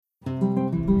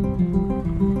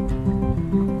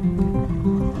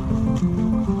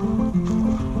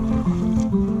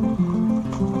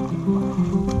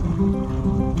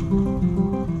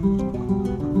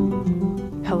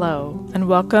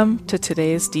welcome to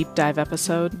today's deep dive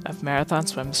episode of Marathon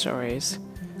Swim Stories,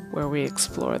 where we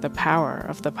explore the power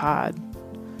of the pod.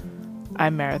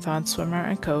 I'm marathon swimmer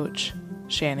and coach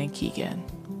Shannon Keegan.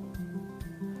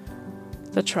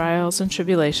 The trials and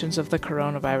tribulations of the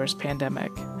coronavirus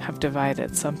pandemic have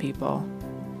divided some people,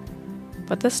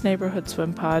 but this neighborhood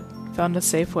swim pod found a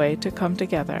safe way to come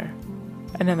together,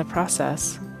 and in the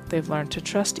process, they've learned to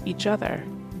trust each other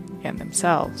and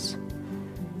themselves.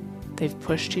 They've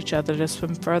pushed each other to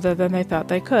swim further than they thought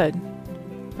they could,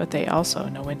 but they also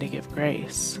know when to give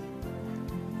grace,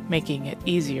 making it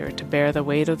easier to bear the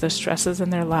weight of the stresses in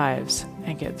their lives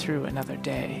and get through another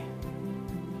day.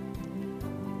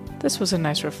 This was a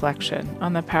nice reflection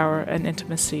on the power and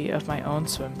intimacy of my own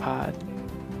swim pod,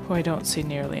 who I don't see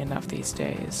nearly enough these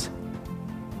days,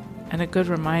 and a good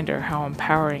reminder how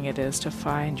empowering it is to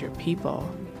find your people.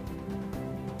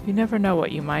 You never know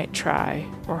what you might try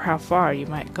or how far you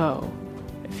might go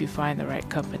if you find the right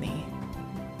company.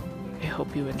 I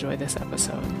hope you enjoy this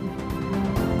episode.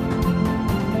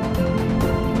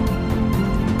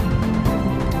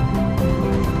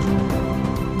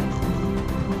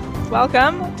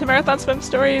 Welcome to Marathon Swim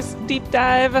Stories Deep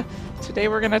Dive. Today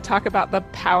we're going to talk about the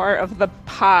power of the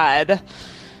pod.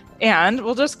 And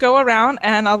we'll just go around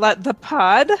and I'll let the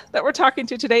pod that we're talking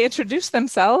to today introduce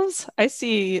themselves. I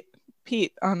see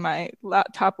Pete on my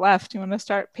top left. You want to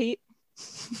start, Pete?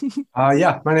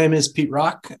 Yeah, my name is Pete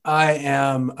Rock. I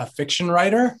am a fiction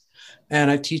writer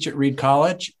and I teach at Reed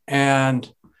College and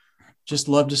just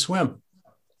love to swim.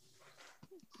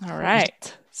 All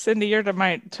right. Cindy, you're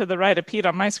to the right of Pete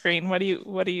on my screen.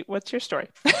 What's your story?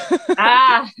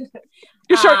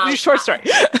 Your short story.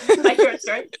 My short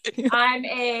story. I'm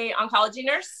a oncology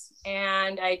nurse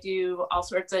and I do all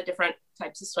sorts of different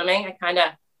types of swimming. I kind of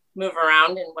move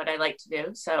around in what I like to do.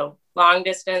 So long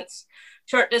distance,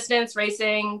 short distance,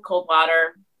 racing, cold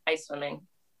water, ice swimming.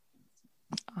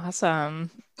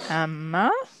 Awesome.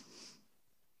 Emma?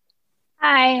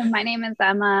 Hi, my name is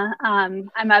Emma.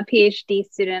 I'm a PhD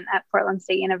student at Portland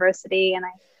State University, and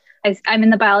I'm in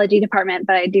the biology department,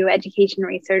 but I do education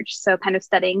research. So kind of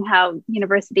studying how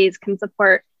universities can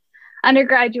support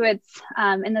undergraduates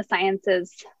in the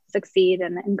sciences succeed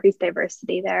and increase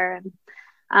diversity there.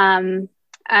 And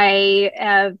I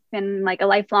have been like a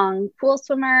lifelong pool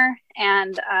swimmer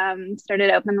and started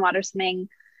open water swimming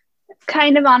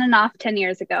kind of on and off 10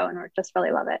 years ago, and just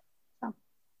really love it. So.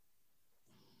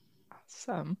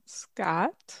 Awesome.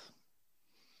 Scott?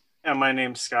 Yeah, my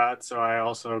name's Scott. So I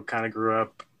also kind of grew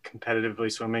up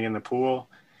competitively swimming in the pool.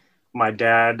 My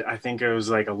dad, I think it was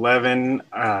like 11,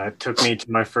 took me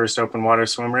to my first open water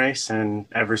swim race. And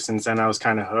ever since then, I was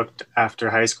kind of hooked. After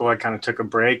high school, I kind of took a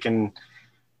break, and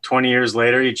 20 years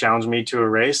later, he challenged me to a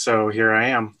race. So here I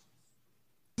am.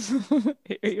 Here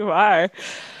you are.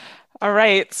 All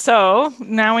right. So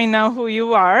now we know who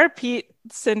you are. Pete,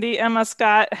 Cindy, Emma,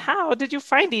 Scott, how did you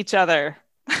find each other?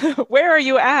 Where are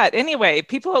you at? Anyway,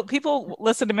 people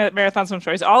listen to Marathon Swim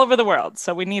Stories all over the world.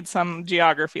 So we need some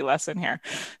geography lesson here.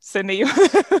 Cindy, you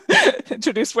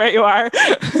introduce where you are.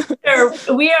 Sure.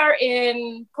 We are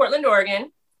in Portland,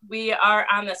 Oregon. We are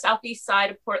on the southeast side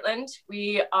of Portland.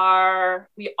 We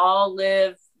all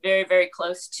live very, very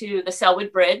close to the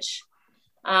Selwood Bridge.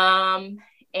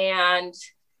 And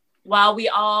while we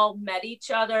all met each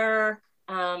other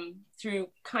through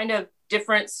kind of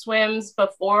different swims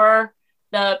before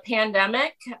the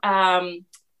pandemic,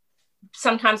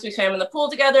 sometimes we swam in the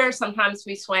pool together. Sometimes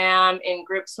we swam in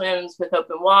group swims with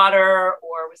open water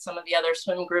or with some of the other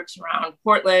swim groups around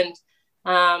Portland.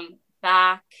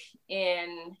 Back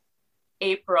in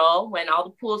April, when all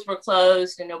the pools were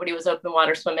closed and nobody was open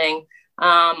water swimming,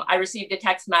 I received a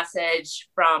text message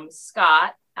from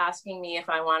Scott asking me if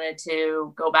I wanted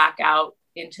to go back out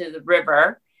into the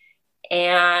river.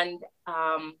 And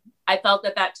I felt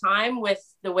at that time, with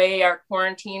the way our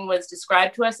quarantine was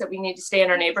described to us, that we need to stay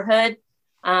in our neighborhood.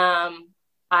 I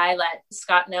let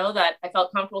Scott know that I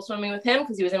felt comfortable swimming with him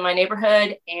because he was in my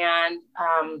neighborhood, and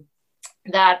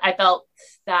that I felt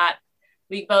that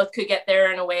we both could get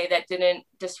there in a way that didn't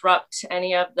disrupt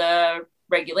any of the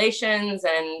regulations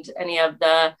and any of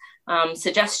the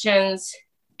suggestions.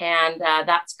 And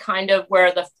that's kind of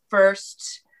where the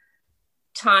first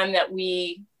time that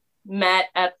we met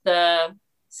at the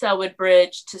Selwood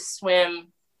Bridge to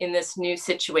swim in this new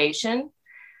situation.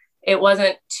 It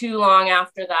wasn't too long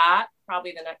after that,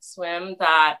 probably the next swim,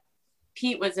 that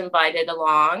Pete was invited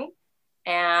along.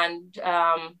 And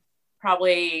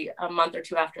probably a month or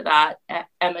two after that,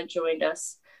 Emma joined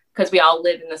us because we all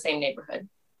live in the same neighborhood.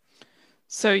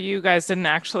 So you guys didn't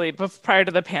actually, prior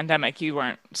to the pandemic, you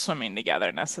weren't swimming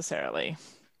together necessarily.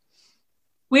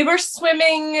 We were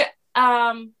swimming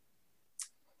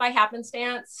by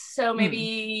happenstance. So maybe,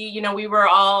 you know, we were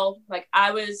all like, I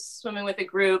was swimming with a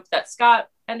group that Scott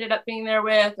ended up being there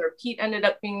with, or Pete ended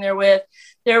up being there with.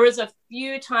 There was a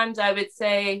few times I would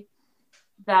say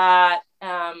that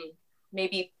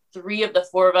maybe 3 of the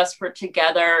 4 of us were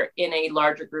together in a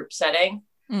larger group setting,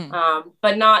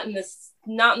 but not in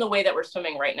the way that we're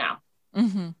swimming right now.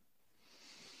 Mm-hmm.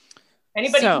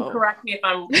 Anybody can correct me if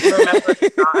I'm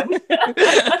remembering wrong.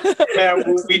 Yeah,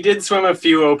 we did swim a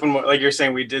few like you're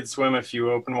saying, we did swim a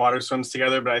few open water swims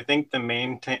together, but I think the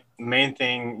main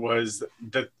thing was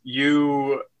that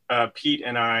Pete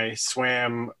and I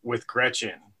swam with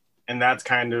Gretchen, and that's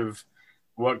kind of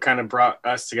what kind of brought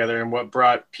us together. And what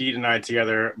brought Pete and I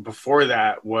together before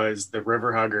that was the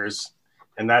River Huggers.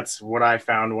 And that's what I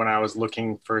found when I was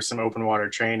looking for some open water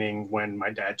training when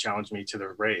my dad challenged me to the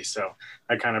race. So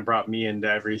that kind of brought me into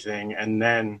everything. And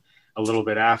then a little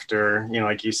bit after, you know,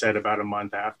 like you said, about a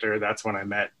month after, that's when I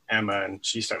met Emma and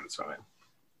she started swimming.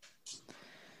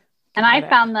 And I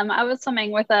found them. I was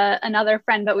swimming with another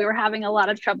friend, but we were having a lot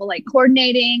of trouble like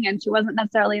coordinating, and she wasn't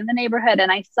necessarily in the neighborhood.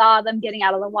 And I saw them getting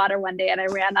out of the water one day, and I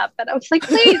ran up and I was like,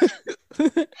 please,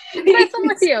 can I swim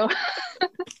with you?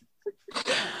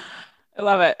 I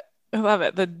love it. I love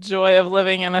it. The joy of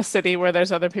living in a city where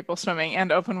there's other people swimming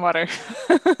and open water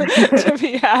to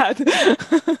be had.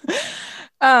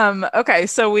 Okay.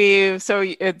 So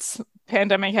it's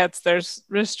pandemic hits, there's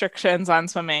restrictions on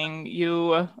swimming.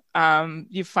 You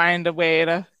find a way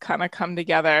to kind of come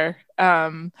together.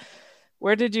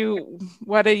 What is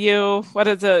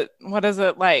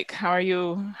it like? How are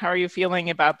you feeling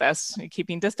about this? Are you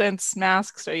keeping distance,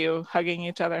 masks? Are you hugging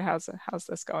each other? How's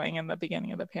this going in the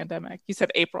beginning of the pandemic? You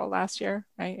said April last year,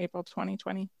 right? April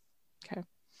 2020. Okay.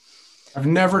 I've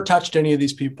never touched any of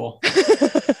these people.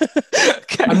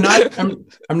 Okay. I'm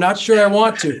not sure I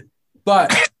want to,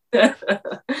 but it's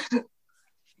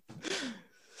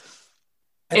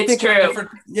true.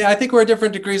 I think we're at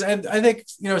different degrees. And I think,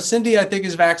 you know, Cindy, I think,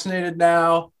 is vaccinated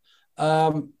now.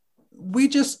 We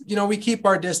just, you know, we keep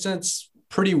our distance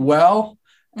pretty well.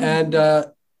 Mm-hmm. And,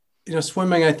 you know,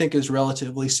 swimming, I think, is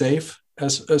relatively safe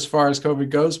as far as COVID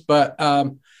goes. But,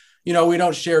 you know, we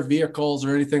don't share vehicles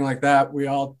or anything like that. We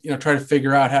all, you know, try to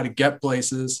figure out how to get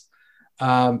places.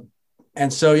 And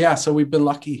so we've been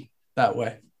lucky that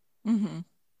way. Mm-hmm.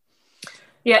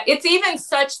 Yeah, it's even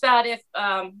such that if,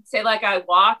 say, like I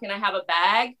walk and I have a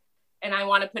bag and I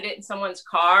want to put it in someone's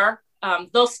car,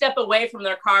 they'll step away from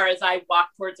their car as I walk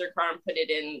towards their car and put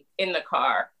it in the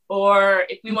car. Or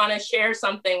if we want to share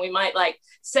something, we might like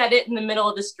set it in the middle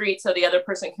of the street so the other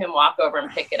person can walk over and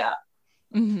pick it up.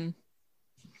 Mm-hmm.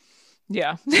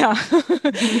 Yeah.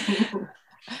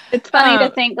 It's funny to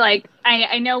think, like,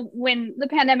 I know when the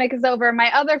pandemic is over,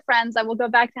 my other friends I will go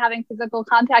back to having physical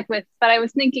contact with, but I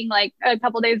was thinking like a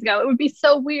couple days ago, it would be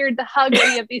so weird to hug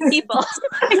any of these people.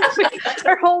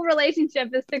 Our whole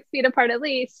relationship is 6 feet apart at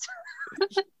least.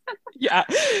 Yeah,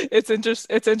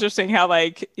 it's interesting how,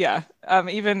 like, yeah,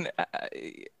 even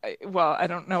well, I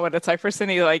don't know what it's like for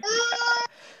Cindy, like,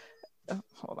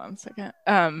 hold on a second.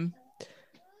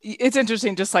 It's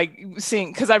interesting just like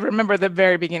seeing, because I remember the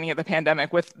very beginning of the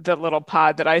pandemic with the little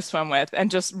pod that I swim with, and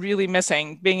just really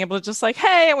missing being able to just like,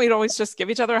 hey, and we'd always just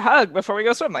give each other a hug before we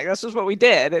go swim. Like, that's just what we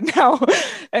did. And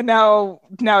now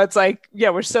it's like, yeah,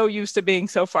 we're so used to being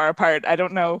so far apart. I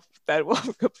don't know that we'll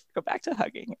go back to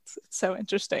hugging. It's so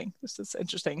interesting. This is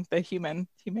interesting, the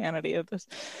humanity of this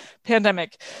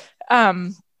pandemic.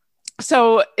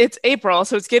 So it's April,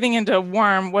 so it's getting into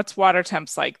warm. What's water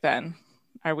temps like then?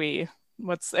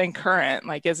 What's in current?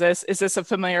 Like, is this a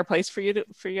familiar place for you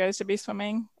guys to be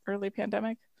swimming early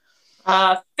pandemic?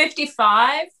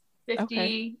 55, 50,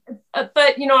 okay.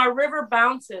 But you know, our river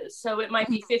bounces. So it might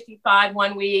be 55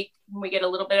 one week and we get a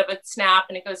little bit of a snap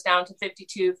and it goes down to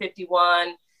 52,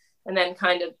 51, and then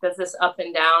kind of does this up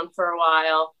and down for a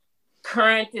while.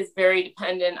 Current is very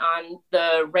dependent on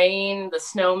the rain, the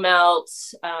snow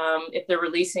melts, if they're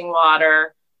releasing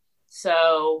water.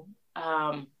 So,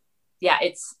 yeah,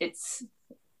 it's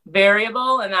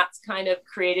variable, and that's kind of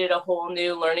created a whole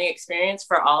new learning experience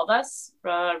for all of us,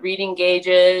 reading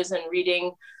gauges and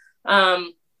reading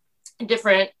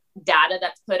different data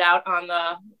that's put out on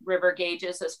the river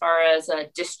gauges as far as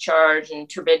discharge and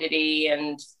turbidity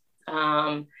and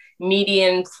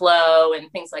median flow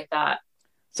and things like that.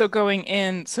 So going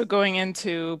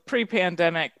into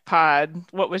pre-pandemic pod,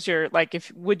 what was your,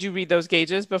 like, would you read those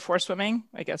gauges before swimming?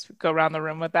 I guess go around the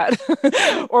room with that.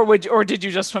 or did you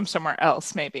just swim somewhere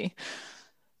else maybe?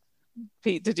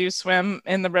 Pete, did you swim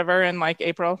in the river in like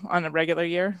April on a regular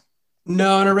year?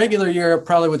 No, on a regular year, it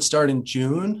probably would start in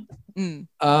June. And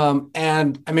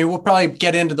I mean, we'll probably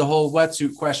get into the whole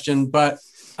wetsuit question, but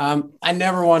I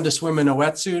never wanted to swim in a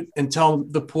wetsuit until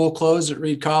the pool closed at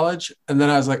Reed College. And then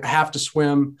I was like, I have to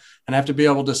swim and I have to be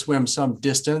able to swim some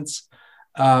distance.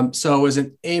 So it was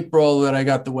in April that I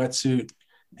got the wetsuit.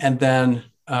 And then,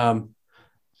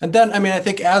 I mean, I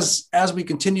think as we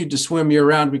continued to swim year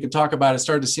round, we could talk about it. It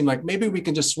started to seem like maybe we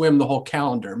can just swim the whole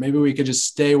calendar. Maybe we could just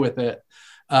stay with it.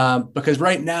 Because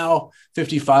right now,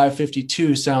 55,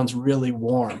 52 sounds really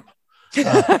warm.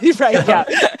 Right. Yeah.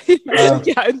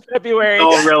 Yeah. In February.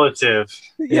 All relative.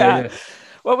 Yeah.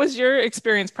 What was your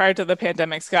experience prior to the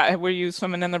pandemic, Scott? Were you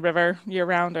swimming in the river year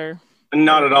round or?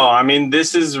 Not at all. I mean,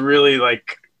 this is really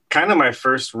like kind of my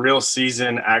first real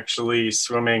season actually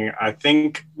swimming. I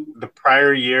think the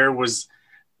prior year was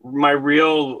my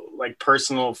real, like,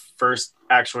 personal first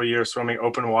actual year swimming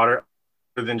open water,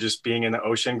 other than just being in the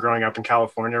ocean growing up in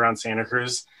California around Santa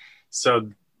Cruz. So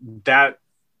that,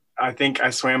 I think I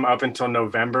swam up until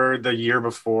November the year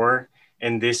before,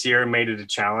 and this year made it a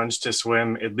challenge to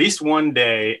swim at least one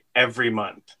day every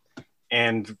month.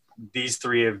 And these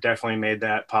three have definitely made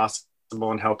that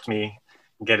possible and helped me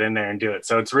get in there and do it.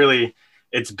 So I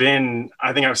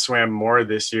think I've swam more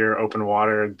this year open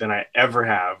water than I ever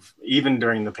have, even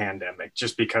during the pandemic,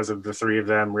 just because of the three of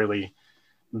them really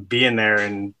being there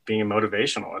and being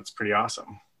motivational. It's pretty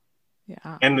awesome.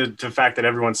 Yeah. And the fact that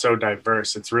everyone's so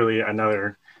diverse, it's really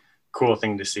another cool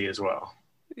thing to see as well.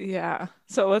 Yeah.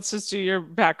 So let's just do your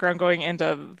background going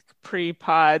into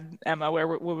pre-pod. Emma,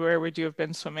 where would you have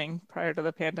been swimming prior to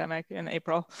the pandemic in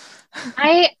April?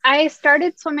 I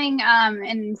started swimming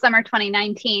in summer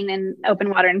 2019 in open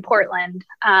water in Portland.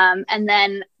 And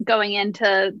then going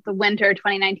into the winter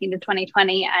 2019 to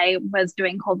 2020, I was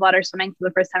doing cold water swimming for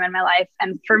the first time in my life.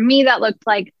 And for me, that looked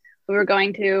like we were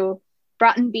going to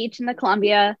Broughton Beach in the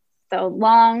Columbia. So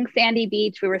long, sandy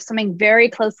beach. We were swimming very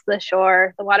close to the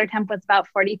shore. The water temp was about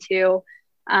 42.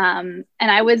 And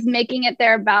I was making it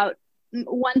there about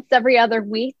once every other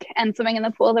week and swimming in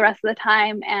the pool the rest of the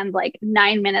time. And like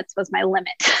 9 minutes was my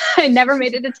limit. I never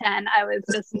made it to 10. I was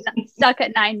just stuck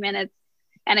at 9 minutes,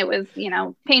 and it was,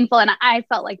 painful. And I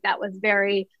felt like that was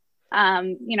very,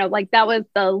 like that was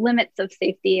the limits of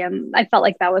safety. And I felt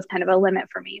like that was kind of a limit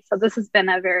for me. So this has been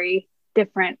a very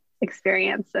different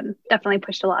experience and definitely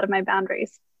pushed a lot of my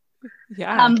boundaries.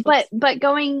 Yeah. But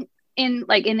going in,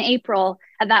 like in April,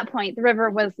 at that point, the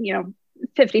river was,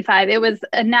 55. It was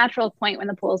a natural point when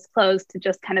the pools closed to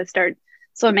just kind of start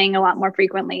swimming a lot more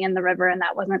frequently in the river. And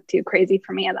that wasn't too crazy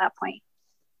for me at that point.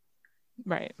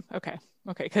 Right. Okay.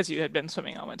 Because you had been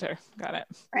swimming all winter. Got it.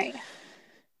 Right.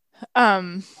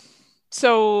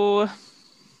 So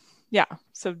yeah.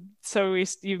 So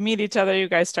you meet each other, you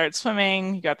guys start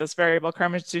swimming, you got this variable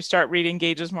current, you start reading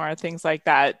gauges more, things like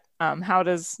that. How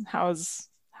do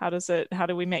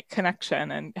we make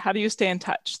connection, and how do you stay in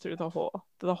touch through the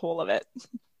whole of it?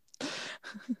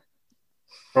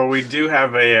 Well, we do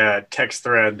have a text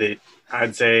thread that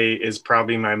I'd say is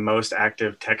probably my most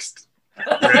active text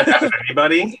thread out of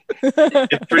anybody.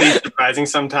 It's pretty surprising.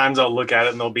 Sometimes I'll look at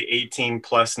it and there'll be 18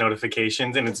 plus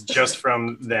notifications, and it's just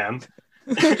from them.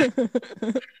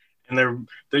 And they're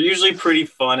usually pretty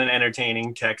fun and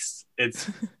entertaining texts.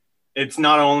 It's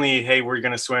not only, hey, we're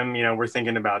going to swim, we're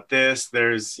thinking about this.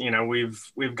 There's,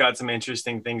 we've got some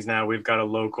interesting things now. We've got a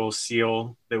local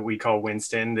SEAL that we call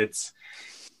Winston. It's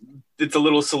a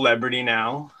little celebrity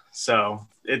now. So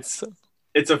it's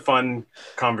a fun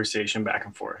conversation back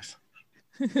and forth.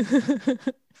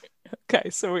 Okay.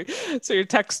 So you're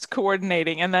text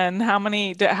coordinating, and then when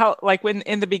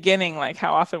in the beginning, like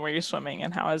how often were you swimming,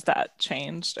 and how has that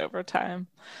changed over time?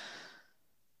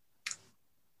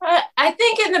 I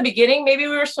think in the beginning, maybe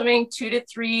we were swimming 2 to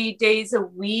 3 days a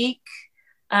week,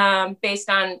 based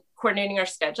on coordinating our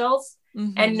schedules.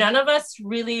 Mm-hmm. And none of us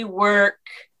really work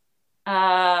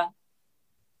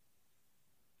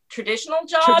traditional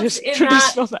jobs in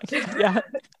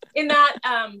that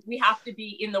we have to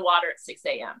be in the water at 6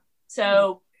 a.m.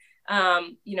 So,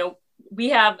 we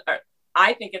have,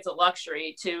 I think it's a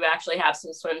luxury to actually have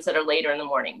some swims that are later in the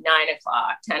morning, 9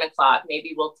 o'clock, 10 o'clock.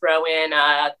 Maybe we'll throw in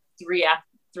a 3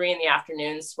 in the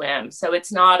afternoon swim. So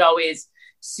it's not always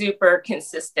super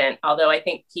consistent, although I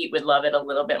think Pete would love it a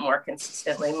little bit more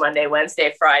consistently Monday,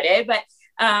 Wednesday, Friday. But,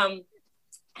 and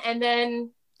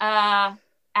then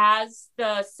as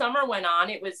the summer went on,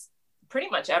 it was pretty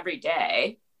much every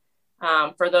day.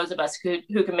 For those of us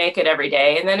who can make it every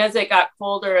day. And then as it got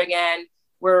colder again,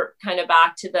 we're kind of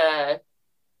back to the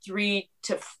 3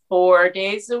 to 4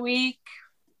 days a week.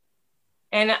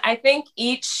 And I think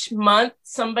each month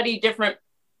somebody different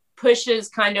pushes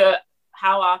kind of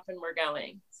how often we're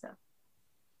going. So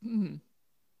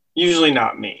usually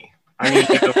not me. I'm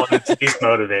usually the one that's least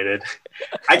motivated.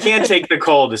 I can't take the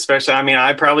cold, especially. I mean,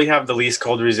 I probably have the least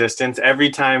cold resistance.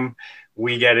 Every time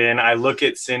we get in, I look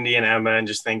at Cindy and Emma and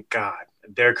just think, God,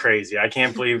 they're crazy. I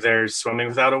can't believe they're swimming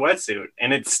without a wetsuit.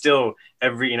 And it's still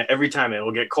every time it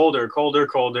will get colder, colder,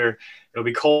 colder. It'll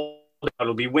be cold.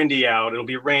 It'll be windy out. It'll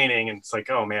be raining. And it's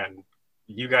like, oh man,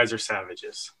 you guys are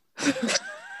savages.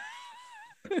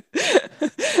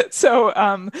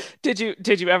 So, did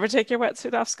you ever take your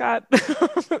wetsuit off, Scott?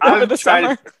 Over the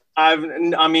summer?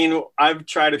 I've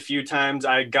tried a few times.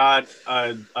 I got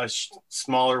a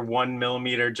smaller 1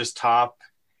 millimeter just top,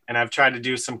 and I've tried to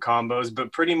do some combos,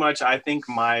 but pretty much I think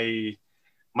my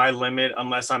limit,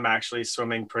 unless I'm actually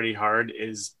swimming pretty hard,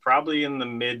 is probably in the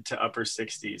mid to upper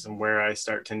 60s, and where I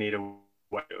start to need a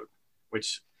wetsuit,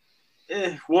 which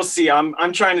we'll see.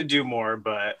 I'm trying to do more,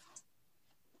 but.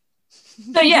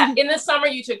 So yeah, in the summer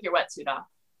you took your wetsuit off.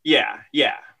 Yeah.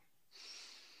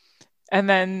 And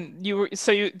then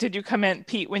did you come in,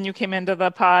 Pete, when you came into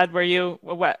the pod, were you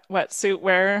a wetsuit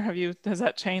wearer? Has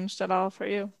that changed at all for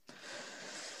you?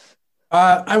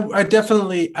 I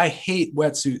definitely, I hate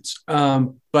wetsuits,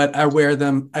 but I wear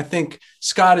them. I think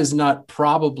Scott is not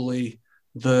probably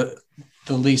the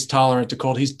least tolerant to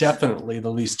cold. He's definitely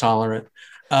the least tolerant.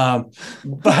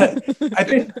 But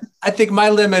I think my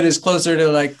limit is closer to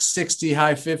like 60,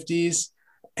 high 50s.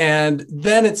 And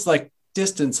then it's like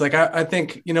distance. Like I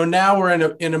think, now we're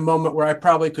in a moment where I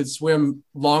probably could swim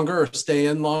longer or stay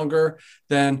in longer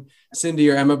than Cindy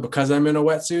or Emma because I'm in a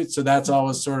wetsuit. So that's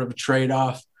always sort of a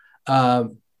trade-off.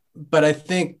 But I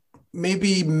think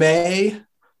maybe May,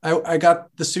 I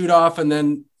got the suit off, and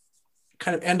then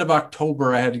kind of end of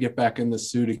October, I had to get back in the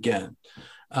suit again.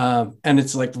 And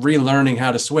it's like relearning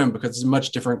how to swim because it's a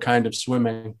much different kind of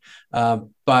swimming.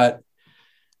 But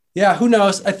yeah, who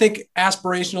knows? I think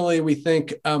aspirationally, we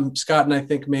think Scott and I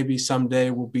think maybe someday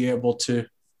we'll be able to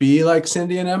be like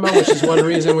Cindy and Emma, which is one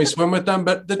reason we swim with them.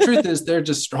 But the truth is they're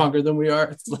just stronger than we are.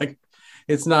 It's like,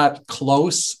 it's not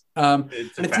close.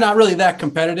 It's not really that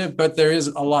competitive, but there is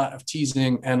a lot of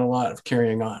teasing and a lot of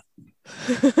carrying on.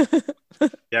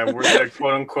 Yeah, we're the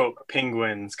quote unquote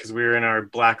penguins because we were in our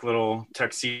black little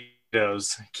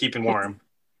tuxedos keeping warm,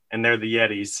 and they're the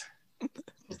Yetis.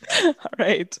 All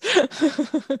right.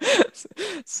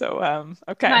 So,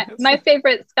 okay. My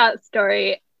favorite Scott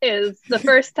story is the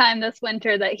first time this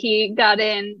winter that he got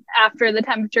in after the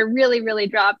temperature really, really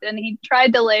dropped, and he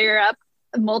tried to layer up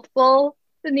multiple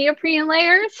neoprene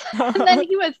layers. And then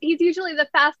he's usually the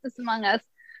fastest among us.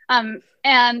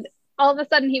 And all of a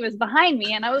sudden he was behind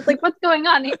me, and I was like, what's going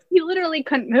on? He literally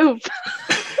couldn't move.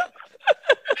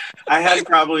 I had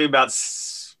probably about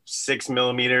 6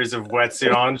 millimeters of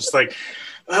wetsuit on, just like,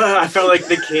 I felt like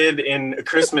the kid in A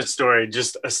Christmas Story,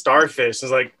 just a starfish. It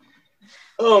was like,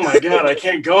 oh my God, I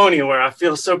can't go anywhere. I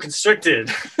feel so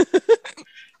constricted.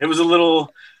 It was a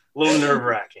little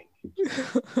nerve-wracking.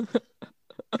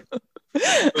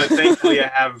 But thankfully I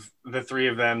have the three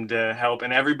of them to help,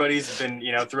 and everybody's been,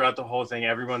 throughout the whole thing,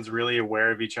 everyone's really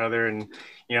aware of each other. And,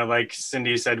 like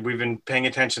Cindy said, we've been paying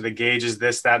attention to the gauges,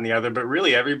 this, that, and the other, but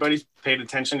really everybody's paid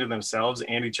attention to themselves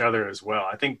and each other as well.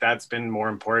 I think that's been more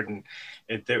important,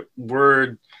 that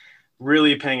we're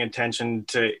really paying attention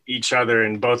to each other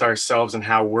and both ourselves and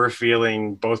how we're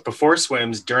feeling both before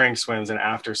swims, during swims, and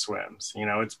after swims.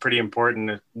 It's pretty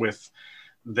important with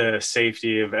the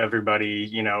safety of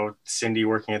everybody, Cindy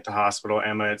working at the hospital,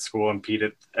 Emma at school, and Pete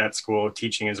at school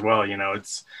teaching as well.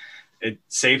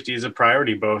 Safety is a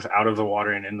priority, both out of the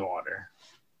water and in the water.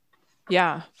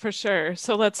 Yeah, for sure.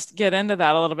 So let's get into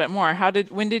that a little bit more.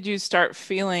 When did you start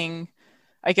feeling,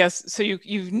 I guess, so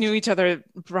you knew each other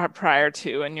prior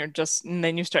to, and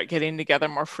then you start getting together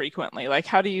more frequently. Like,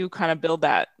 how do you kind of build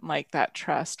that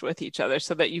trust with each other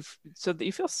so that you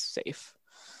feel safe?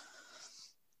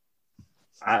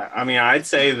 I'd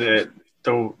say that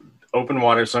the open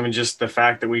water swimming, just the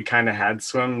fact that we kind of had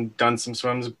done some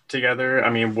swims together.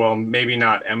 Well, maybe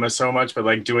not Emma so much, but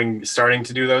like starting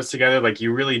to do those together, like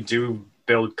you really do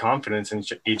build confidence in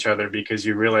each other because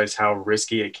you realize how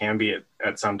risky it can be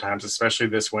at sometimes, especially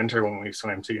this winter when we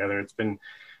swam together. It's been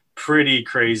pretty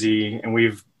crazy, and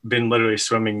we've been literally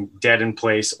swimming dead in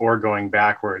place or going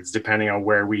backwards, depending on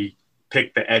where we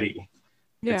pick the eddy.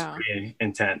 Yeah. It's pretty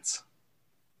intense.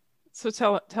 So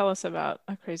tell us about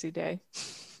a crazy day.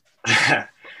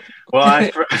 Well,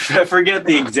 I forget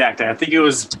the exact day. I think it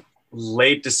was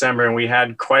late December, and we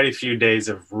had quite a few days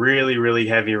of really, really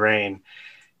heavy rain.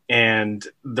 And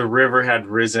the river had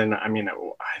risen, I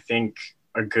think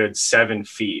a good 7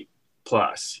 feet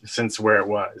plus since where it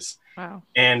was. Wow.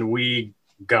 And we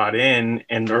got in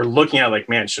and are looking at like,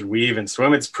 man, should we even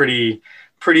swim? It's pretty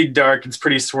pretty dark. It's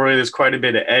pretty swirly. There's quite a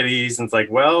bit of eddies. And it's like,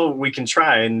 well, we can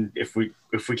try. And if we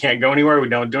can't go anywhere, we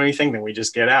don't do anything, then we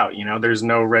just get out. You know, there's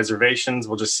no reservations.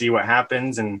 We'll just see what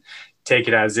happens and take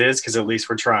it as is, because at least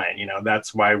we're trying. You know,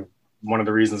 that's why one of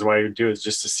the reasons why we do is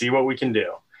just to see what we can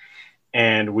do.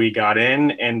 And we got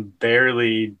in and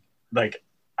barely, like,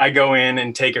 I go in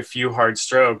and take a few hard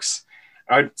strokes.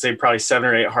 I'd say probably 7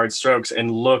 or 8 hard strokes, and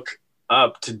look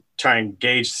up to try and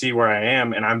gauge, see where I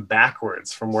am. And I'm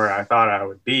backwards from where I thought I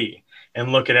would be,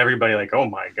 and look at everybody like, oh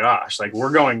my gosh, like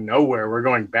we're going nowhere. We're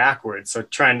going backwards. So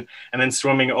and then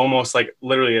swimming almost like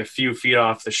literally a few feet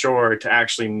off the shore to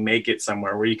actually make it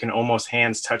somewhere where you can almost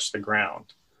hands touch the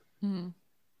ground. Mm-hmm.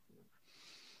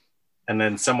 And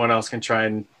then someone else can try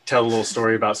and tell a little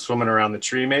story about swimming around the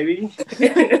tree, maybe.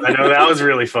 I know that was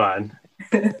really fun.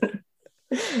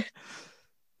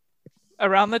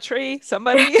 Around the tree,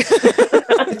 somebody.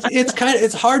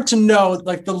 It's hard to know,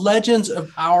 like the legends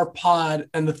of our pod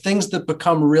and the things that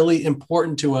become really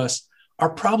important to us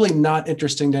are probably not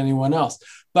interesting to anyone else.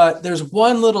 But there's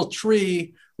one little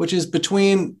tree which is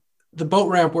between the boat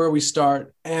ramp where we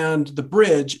start and the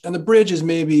bridge is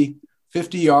maybe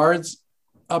 50 yards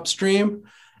upstream.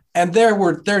 And there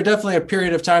definitely a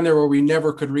period of time there where we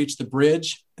never could reach the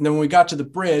bridge. And then when we got to the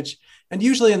bridge, and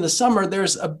usually in the summer,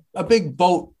 there's a big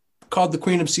boat called the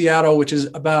Queen of Seattle, which is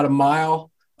about a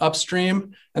mile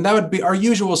upstream. And that would be, our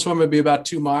usual swim would be about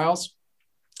 2 miles.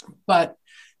 But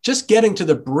just getting to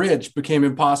the bridge became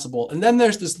impossible. And then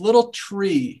there's this little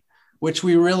tree, which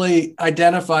we really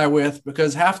identify with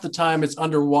because half the time it's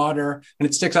underwater and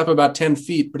it sticks up about 10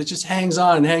 feet, but it just hangs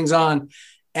on and hangs on.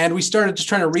 And we started just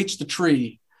trying to reach the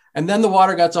tree. And then the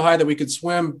water got so high that we could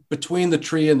swim between the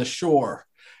tree and the shore.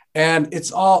 And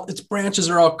its branches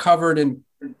are all covered in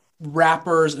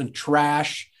wrappers and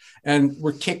trash, and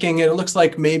we're kicking it. It looks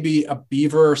like maybe a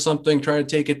beaver or something trying to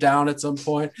take it down at some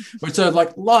point. But so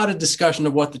like a lot of discussion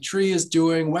of what the tree is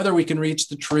doing, whether we can reach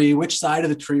the tree, which side of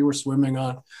the tree we're swimming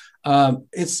on.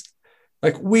 It's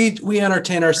like we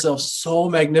entertain ourselves so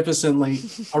magnificently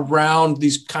around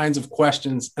these kinds of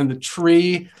questions, and the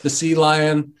tree, the sea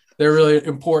lion, they're really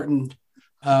important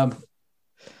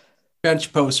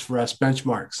bench posts for us,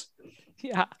 benchmarks.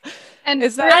 Yeah. And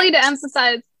it's really to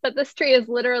emphasize that this tree is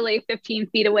literally 15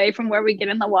 feet away from where we get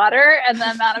in the water. And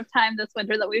the amount of time this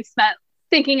winter that we've spent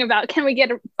thinking about, can we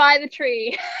get by the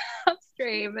tree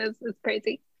upstream is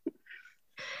crazy.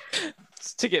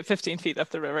 To get 15 feet up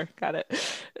the river. Got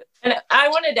it. And I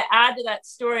wanted to add to that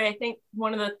story. I think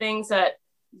one of the things that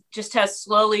just has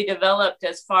slowly developed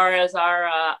as far as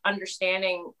our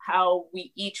understanding how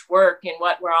we each work and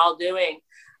what we're all doing.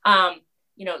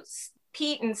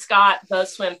 Pete and Scott both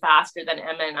swim faster than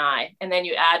Emma and I, and then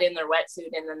you add in their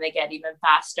wetsuit and then they get even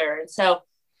faster. And so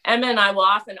Emma and I will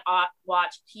often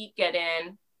watch Pete get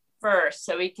in first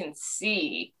so we can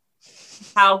see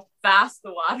how fast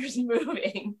the water's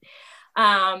moving.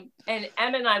 And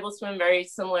Emma and I will swim very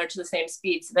similar to the same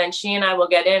speed. So then she and I will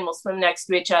get in, we'll swim next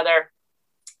to each other.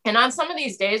 And on some of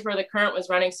these days where the current was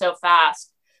running so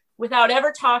fast, without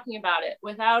ever talking about it,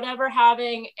 without ever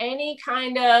having any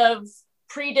kind of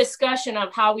pre-discussion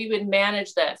of how we would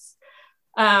manage this,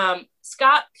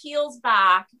 Scott peels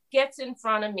back, gets in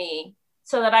front of me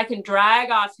so that I can drag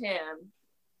off him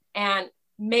and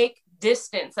make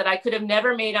distance that I could have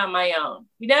never made on my own.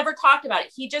 We never talked about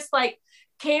it. He just like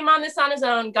came on this on his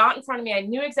own, got in front of me. I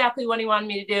knew exactly what he wanted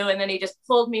me to do. And then he just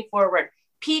pulled me forward.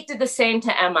 Pete did the same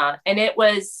to Emma. And it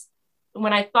was,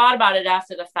 when I thought about it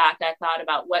after the fact, I thought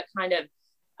about what kind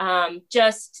of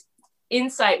just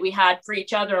insight we had for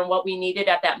each other and what we needed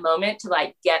at that moment to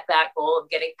like get that goal of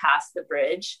getting past the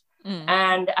bridge.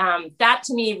 And that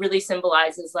to me really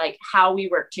symbolizes like how we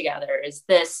work together, is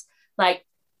this like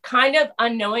kind of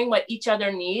unknowing what each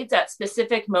other needs at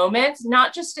specific moments,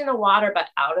 not just in the water, but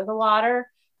out of the water,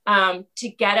 to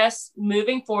get us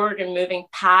moving forward and moving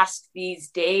past these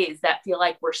days that feel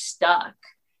like we're stuck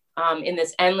in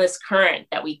this endless current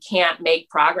that we can't make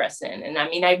progress in. And I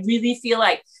mean, I really feel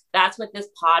like that's what this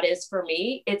pod is for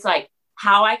me. It's like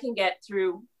how I can get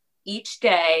through each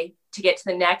day to get to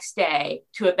the next day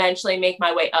to eventually make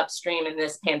my way upstream in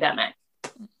this pandemic.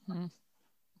 Mm-hmm.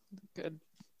 Good.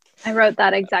 I wrote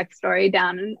that exact story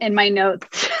down in my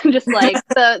notes, just like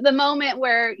the moment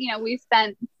where,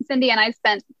 Cindy and I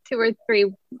spent 2 or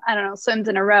 3, swims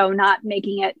in a row, not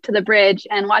making it to the bridge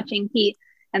and watching Pete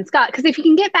and Scott. Because if you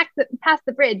can get past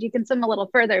the bridge, you can swim a little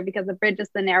further because the bridge is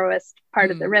the narrowest part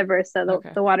of the river. So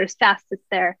the water's fastest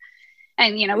there.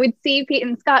 And, we'd see Pete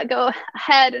and Scott go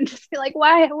ahead and just be like,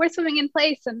 why we're swimming in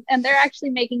place, and they're actually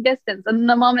making distance. And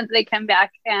the moment they come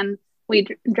back and we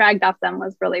dragged off them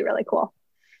was really, really cool.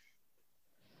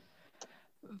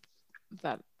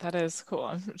 That is cool.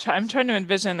 I'm trying to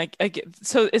envision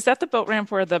so is that the boat ramp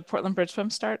where the Portland Bridge Swim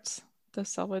starts? The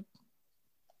Selwood?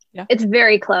 Yeah. It's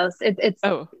very close. It's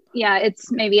oh yeah,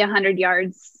 it's maybe 100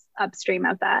 yards upstream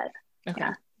of that. okay.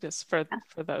 Yeah. Just for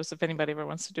those, if anybody ever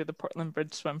wants to do the Portland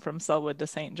Bridge Swim from Selwood to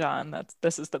St. John,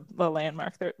 this is the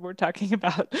landmark that we're talking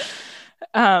about.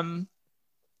 I'm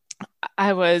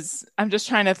just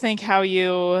trying to think how do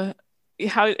you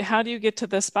get to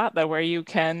this spot though where you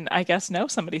can, I guess, know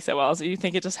somebody so well? So you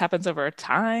think it just happens over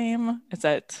time? Is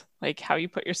that like how you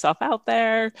put yourself out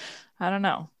there? I don't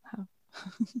know.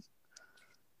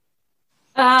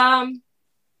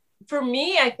 For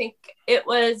me, I think it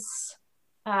was,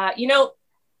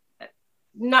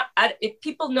 if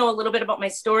people know a little bit about my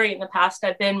story in the past,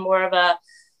 I've been more of a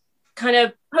kind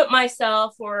of put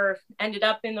myself or ended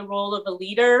up in the role of a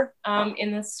leader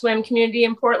in the swim community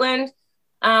in Portland.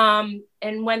 And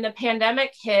when the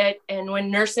pandemic hit and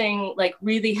when nursing like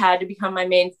really had to become my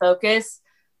main focus,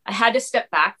 I had to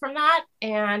step back from that.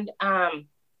 And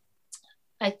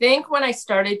I think when I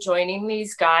started joining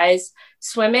these guys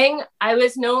swimming, I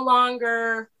was no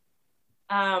longer,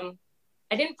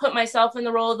 I didn't put myself in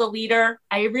the role of the leader.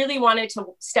 I really wanted to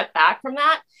step back from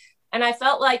that. And I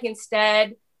felt like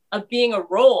instead of being a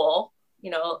role,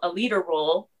 a leader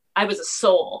role, I was a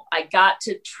soul. I got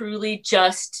to truly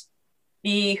just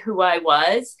be who I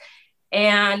was.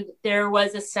 And there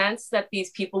was a sense that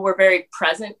these people were very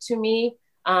present to me.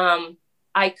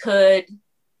 I could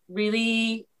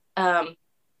really,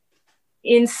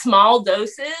 in small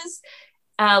doses,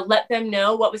 let them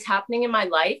know what was happening in my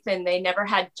life, and they never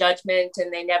had judgment,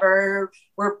 and they never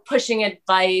were pushing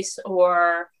advice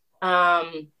or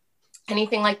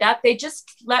anything like that. They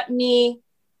just let me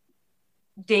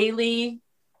daily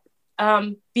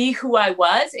be who I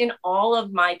was in all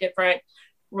of my different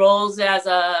roles as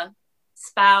a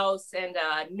spouse and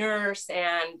a nurse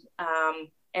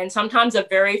and sometimes a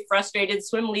very frustrated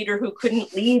swim leader who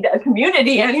couldn't lead a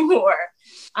community anymore.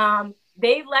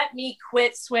 They let me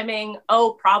quit swimming,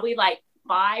 probably like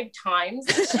 5 times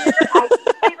this year.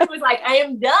 I was like, I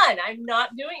am done. I'm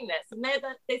not doing this. And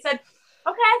they said,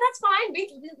 okay, that's fine.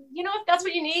 If that's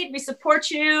what you need, we support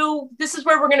you. This is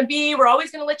where we're going to be. We're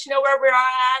always going to let you know where we're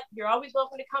at. You're always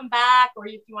welcome to come back, or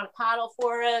if you want to paddle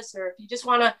for us, or if you just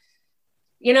want to,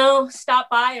 stop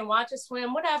by and watch us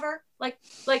swim, whatever. Like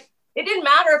it didn't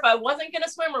matter if I wasn't going to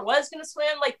swim or was going to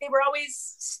swim. Like they were always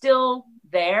still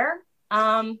there.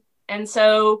 And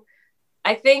so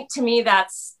I think to me,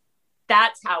 that's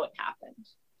how it happened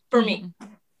for me.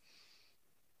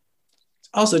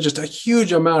 Also just a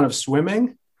huge amount of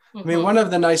swimming. Mm-hmm. I mean, one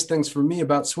of the nice things for me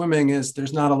about swimming is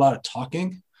there's not a lot of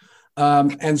talking.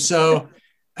 And so,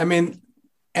 I mean,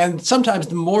 and sometimes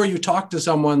the more you talk to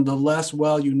someone, the less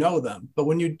well you know them. But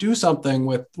when you do something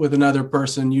with another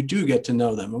person, you do get to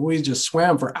know them. And we just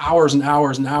swam for hours and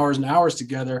hours and hours and hours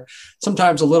together.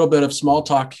 Sometimes a little bit of small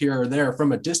talk here or there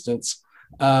from a distance.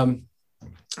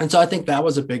 And so I think that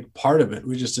was a big part of it.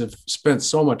 We just have spent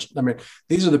so much. I mean,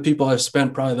 these are the people I've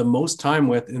spent probably the most time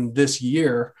with in this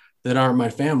year that aren't my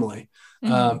family.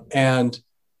 Mm-hmm.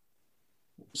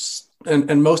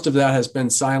 And most of that has been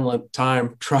silent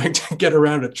time trying to get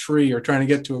around a tree or trying to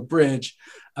get to a bridge.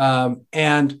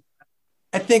 And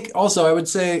I think also I would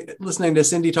say, listening to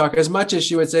Cindy talk, as much as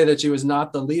she would say that she was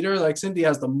not the leader, like Cindy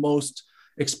has the most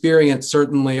experience,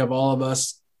 certainly, of all of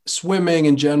us swimming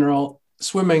in general,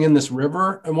 swimming in this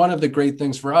river. And one of the great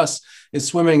things for us is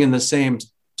swimming in the same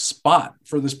spot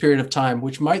for this period of time,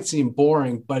 which might seem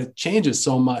boring, but it changes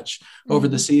so much over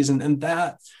the season. And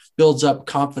that builds up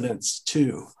confidence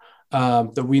too.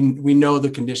 That we know the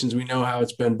conditions, we know how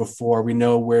it's been before, we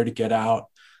know where to get out.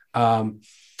 And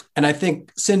I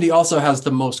think Cindy also has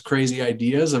the most crazy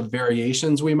ideas of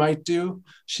variations we might do.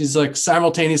 She's like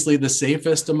simultaneously the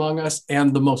safest among us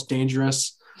and the most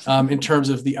dangerous in terms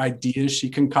of the ideas she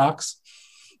concocts.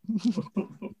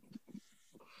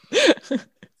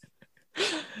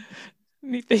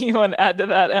 Anything you want to add to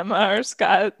that, Emma or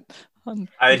Scott?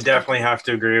 I definitely have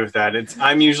to agree with that.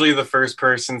 I'm usually the first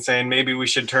person saying maybe we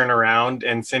should turn around,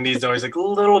 and Cindy's always like a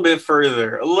little bit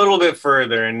further.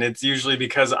 And it's usually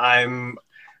because I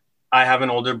have an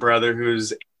older brother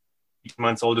who's 8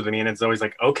 months older than me, and it's always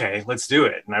like, okay, let's do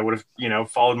it. And I would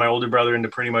have, followed my older brother into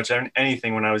pretty much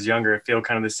anything when I was younger. I feel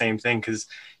kind of the same thing because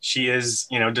she is,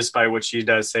 despite what she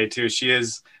does say too,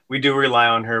 we do rely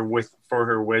on her for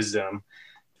her wisdom.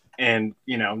 And,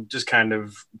 just kind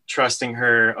of trusting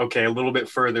her, okay, a little bit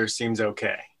further seems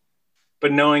okay.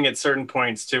 But knowing at certain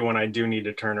points too, when I do need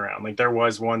to turn around, like there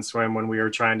was one swim when we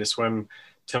were trying to swim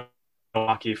to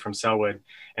Milwaukee from Selwood,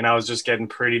 and I was just getting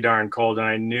pretty darn cold, and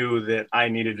I knew that I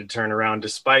needed to turn around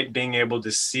despite being able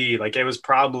to see, like, it was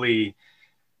probably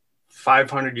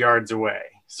 500 yards away.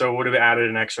 So it would have added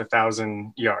an extra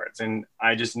 1,000 yards. And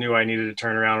I just knew I needed to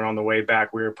turn around. And on the way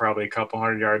back, we were probably a couple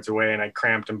hundred yards away, and I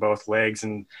cramped in both legs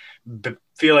and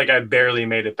feel like I barely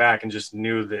made it back, and just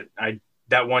knew that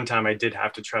that one time I did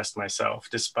have to trust myself,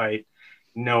 despite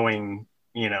knowing,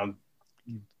 you know,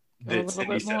 that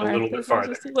Cindy said a little bit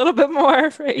farther. Just a little bit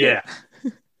more, right? Yeah.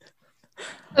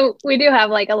 So we do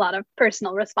have like a lot of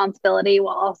personal responsibility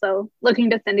while also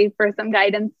looking to Cindy for some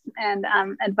guidance and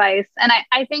advice. And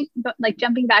I think like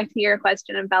jumping back to your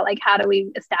question about like, how do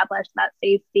we establish that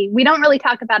safety? We don't really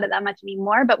talk about it that much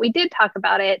anymore, but we did talk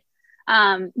about it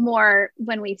more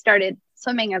when we started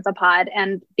swimming as a pod.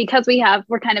 And because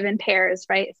we're kind of in pairs,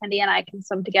 right? Cindy and I can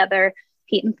swim together.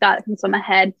 Pete and Scott can swim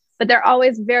ahead, but they're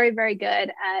always very, very good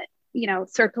at, you know,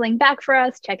 circling back for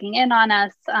us, checking in on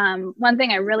us. One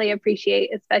thing I really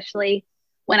appreciate, especially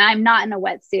when I'm not in a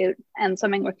wetsuit and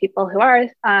swimming with people who are,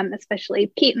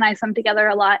 especially Pete and I swim together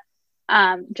a lot,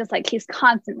 just like he's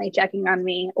constantly checking on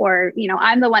me, or, you know,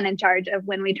 I'm the one in charge of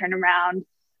when we turn around.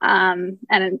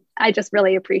 And I just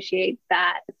really appreciate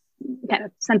that kind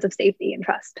of sense of safety and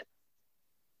trust.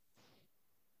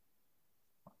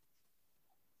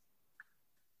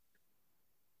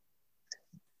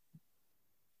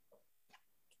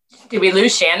 Did we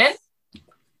lose Shannon?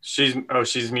 She's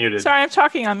muted. Sorry, I'm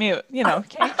talking on mute. You know,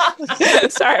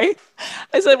 sorry.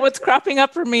 I said what's cropping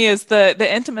up for me is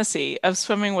the intimacy of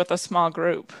swimming with a small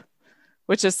group,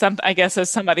 which is something, I guess,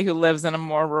 as somebody who lives in a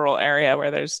more rural area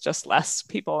where there's just less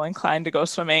people inclined to go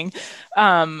swimming,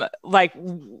 like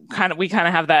we kind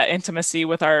of have that intimacy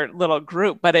with our little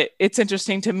group. But it's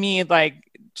interesting to me, like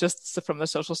just from the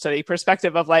social study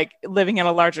perspective of like living in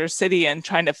a larger city and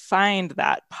trying to find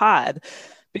that pod,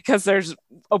 because there's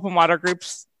open water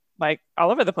groups like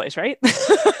all over the place, right?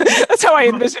 That's how I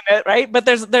envision it, right? But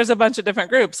there's a bunch of different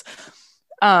groups.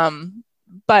 But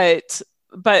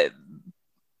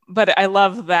I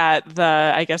love that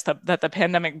that the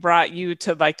pandemic brought you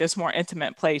to like this more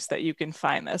intimate place that you can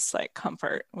find this like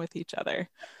comfort with each other.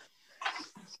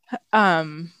 What's the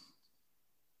other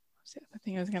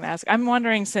thing I was going to ask? I'm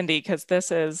wondering, Cindy, because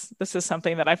this is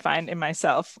something that I find in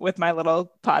myself with my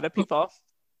little pod of people.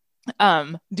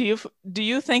 Do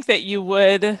you think that you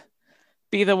would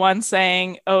be the one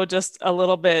saying, oh, just a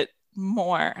little bit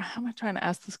more? How am I trying to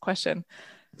ask this question?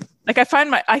 Like I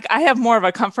find I have more of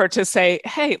a comfort to say,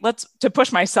 hey, to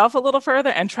push myself a little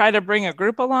further and try to bring a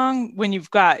group along when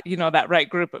you've got, you know, that right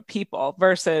group of people,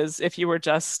 versus if you were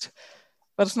just,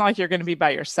 but it's not like you're going to be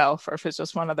by yourself, or if it's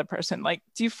just one other person. Like,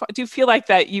 do you feel like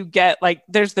that you get, like,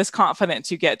 there's this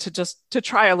confidence you get to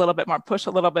try a little bit more, push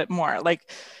a little bit more, like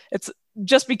it's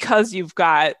just because you've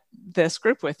got this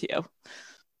group with you?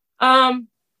 I'll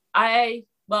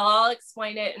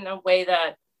explain it in a way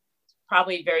that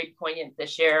probably very poignant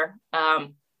this year.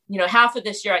 You know, half of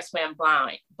this year I swam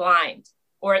blind,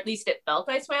 or at least it felt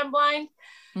I swam blind.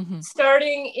 Mm-hmm.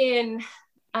 Starting in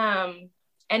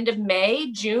end of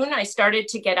May, June, I started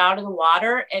to get out of the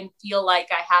water and feel like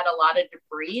I had a lot of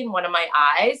debris in one of my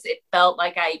eyes. It felt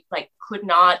like I could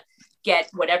not get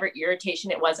whatever irritation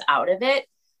it was out of it.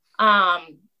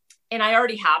 And I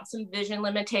already have some vision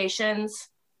limitations.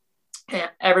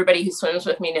 Everybody who swims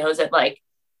with me knows that, like,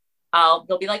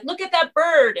 they'll be like, look at that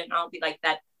bird. And I'll be like,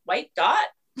 that white dot.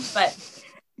 But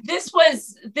this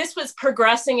was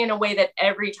progressing in a way that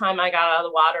every time I got out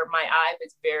of the water, my eye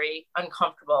was very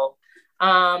uncomfortable.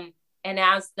 And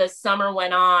as the summer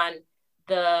went on,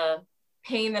 the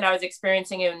pain that I was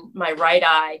experiencing in my right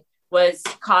eye was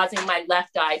causing my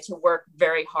left eye to work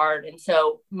very hard. And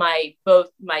so my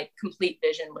complete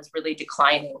vision was really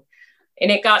declining. And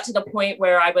it got to the point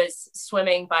where I was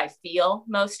swimming by feel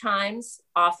most times,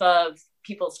 off of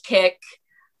people's kick,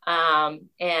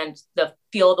 and the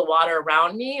feel of the water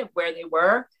around me, of where they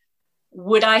were.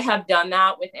 Would I have done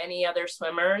that with any other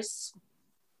swimmers?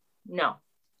 No.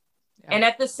 Yeah. And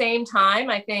at the same time,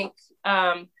 I think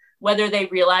whether they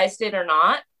realized it or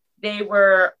not, they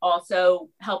were also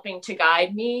helping to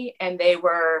guide me, and they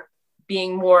were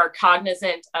being more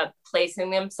cognizant of placing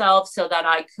themselves so that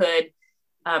I could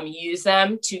use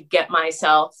them to get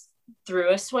myself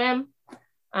through a swim.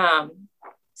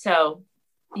 So,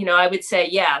 you know, I would say,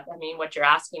 yeah, I mean, what you're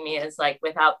asking me is like,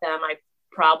 without them, I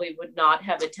probably would not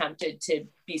have attempted to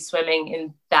be swimming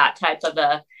in that type of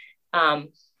a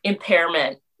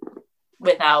impairment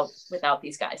without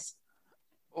these guys.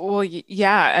 Well,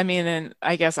 yeah, I mean, and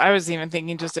I guess I was even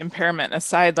thinking just impairment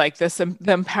aside, like this, the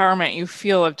empowerment you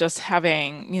feel of just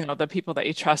having, the people that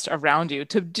you trust around you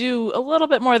to do a little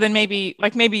bit more than maybe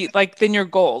like than your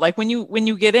goal. Like when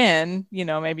you get in,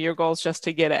 maybe your goal is just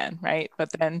to get in, right?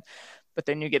 But then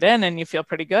you get in and you feel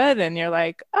pretty good and you're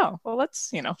like, oh, well,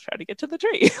 let's, try to get to the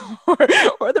tree or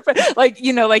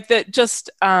like that just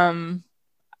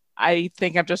I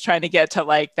think I'm just trying to get to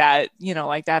like that,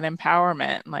 like that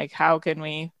empowerment. Like, how can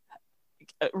we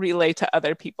relate to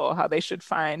other people how they should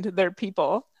find their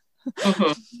people?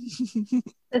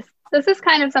 This is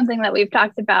kind of something that we've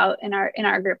talked about in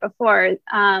our group before.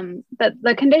 That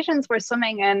the conditions we're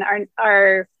swimming in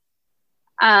are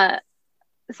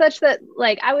such that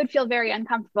like I would feel very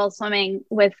uncomfortable swimming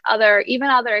with other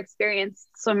experienced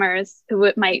swimmers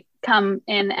who might come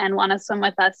in and want to swim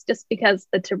with us, just because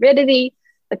the turbidity,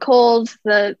 the cold,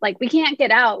 we can't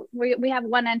get out. We have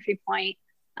one entry point.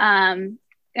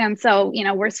 And so,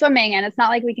 we're swimming and it's not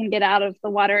like we can get out of the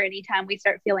water anytime we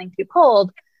start feeling too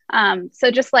cold.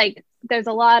 So just like there's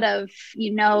a lot of,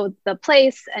 the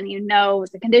place and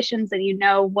the conditions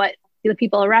and what the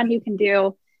people around you can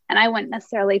do. And I wouldn't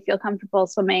necessarily feel comfortable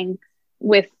swimming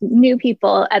with new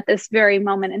people at this very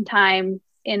moment in time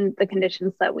in the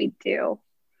conditions that we do.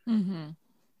 Mm-hmm.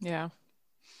 Yeah.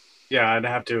 Yeah, I'd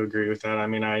have to agree with that. I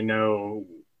mean, I know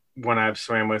when I've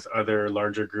swam with other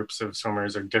larger groups of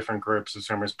swimmers or different groups of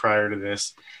swimmers prior to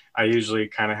this, I usually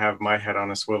kind of have my head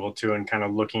on a swivel too and kind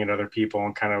of looking at other people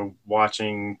and kind of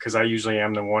watching, because I usually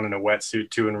am the one in a wetsuit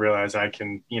too and realize I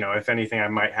can, if anything, I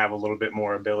might have a little bit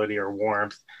more ability or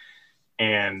warmth.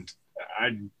 And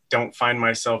I don't find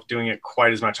myself doing it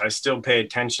quite as much. I still pay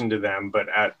attention to them, but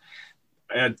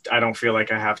I don't feel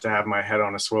like I have to have my head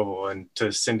on a swivel. And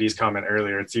to Cindy's comment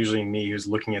earlier, it's usually me who's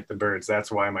looking at the birds.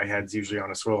 That's why my head's usually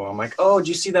on a swivel. I'm like, oh, did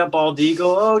you see that bald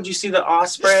eagle? Oh, did you see the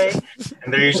osprey?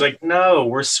 And they're usually like, no,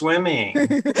 we're swimming.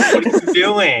 What are you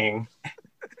doing?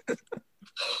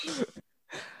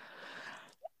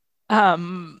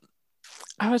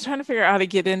 I was trying to figure out how to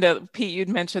get into, Pete, you'd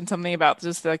mentioned something about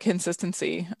just the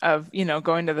consistency of,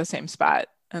 going to the same spot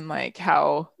and like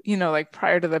how, like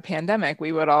prior to the pandemic,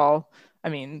 we would all, I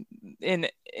mean, in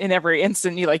every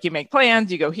instant, you make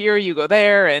plans, you go here, you go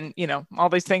there, and, all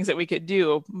these things that we could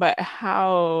do, but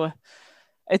how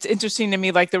it's interesting to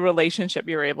me, like the relationship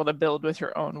you're able to build with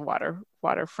your own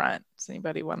waterfront. Does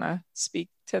anybody want to speak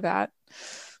to that?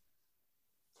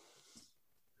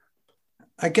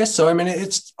 I guess so. I mean,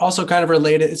 it's also kind of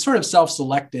related. It's sort of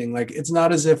self-selecting. Like, it's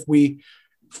not as if we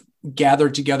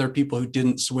gathered together people who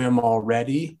didn't swim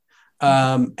already.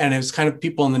 And it was kind of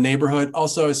people in the neighborhood.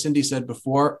 Also, as Cindy said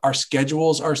before, our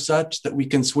schedules are such that we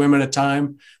can swim at a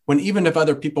time when even if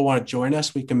other people want to join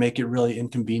us, we can make it really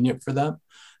inconvenient for them.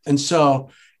 And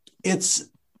so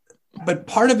but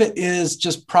part of it is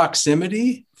just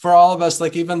proximity for all of us.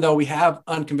 Like, even though we have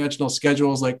unconventional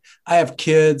schedules, like I have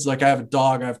kids, like I have a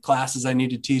dog, I have classes I need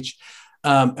to teach.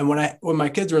 And when my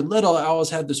kids were little, I always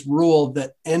had this rule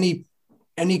that any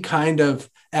kind of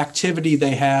activity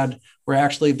they had where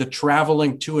actually the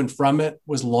traveling to and from it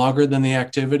was longer than the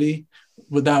activity,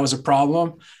 that was a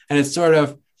problem. And it's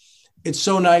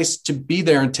so nice to be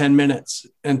there in 10 minutes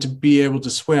and to be able to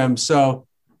swim. So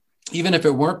even if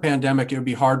it weren't pandemic, it would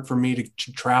be hard for me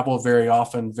to travel very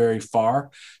often, very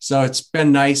far. So it's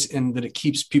been nice in that it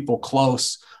keeps people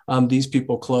close, these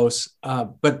people close.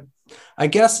 But I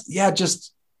guess, yeah,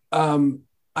 just, I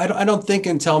don't think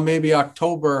until maybe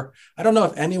October, I don't know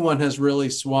if anyone has really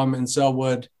swum in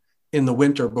Sellwood in the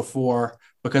winter before,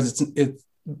 because it's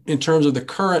in terms of the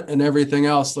current and everything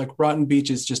else, like Rotten Beach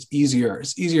is just easier.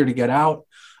 It's easier to get out.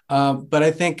 But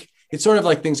I think it's sort of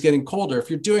like things getting colder. If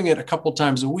you're doing it a couple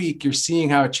times a week, you're seeing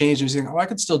how it changes. You're saying, oh, I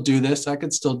could still do this. I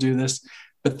could still do this.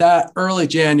 But that early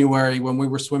January, when we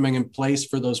were swimming in place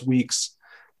for those weeks,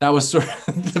 that was sort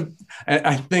of,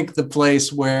 I think, the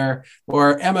place where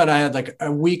Emma and I had like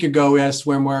a week ago, we had a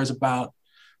swim where it was about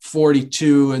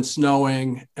 42 and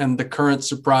snowing, and the current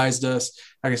surprised us.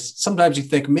 I guess sometimes you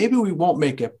think maybe we won't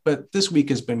make it, but this week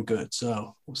has been good.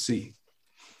 So we'll see.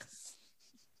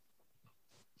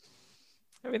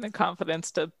 Having the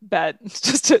confidence to bet,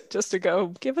 just to go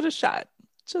give it a shot,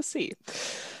 just see.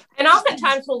 And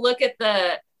oftentimes we'll look at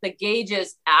the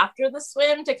gauges after the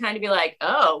swim to kind of be like,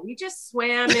 oh, we just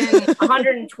swam in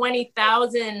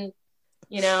 120,000,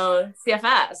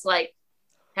 CFS. Like,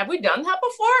 have we done that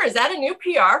before? Is that a new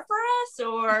PR for us?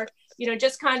 Or,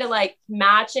 just kind of like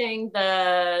matching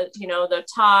the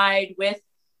tide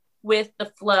with the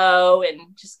flow, and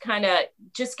just kind of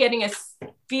just getting a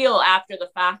feel after the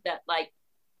fact that, like,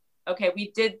 okay,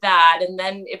 we did that. And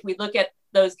then if we look at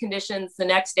those conditions the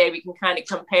next day, we can kind of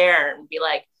compare and be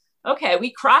like, okay,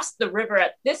 we crossed the river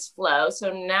at this flow,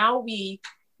 so now we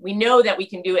know that we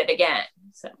can do it again.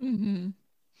 So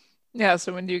Yeah,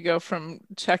 so when you go from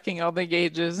checking all the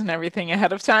gauges and everything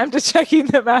ahead of time to checking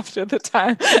them after the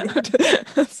time,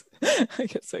 I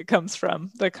guess it comes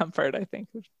from the comfort, I think,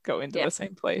 of going to the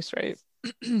same place, right?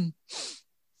 And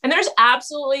there's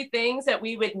absolutely things that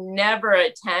we would never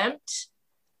attempt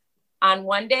on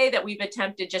one day that we've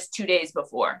attempted just 2 days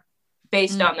before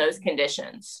based on those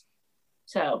conditions.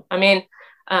 So, I mean,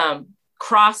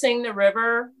 crossing the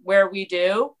river where we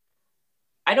do,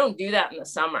 I don't do that in the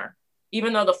summer,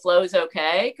 even though the flow is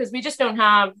okay, because we just don't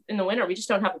have, in the winter, we just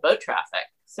don't have the boat traffic.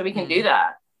 So we can do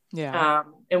that. Yeah.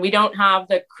 And we don't have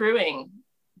the crewing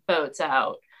boats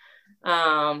out.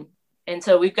 And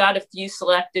so we've got a few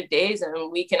selective days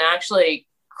and we can actually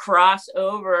cross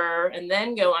over and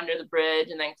then go under the bridge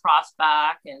and then cross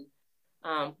back. And,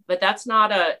 but that's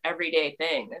not a everyday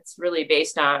thing. It's really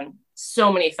based on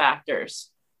so many factors.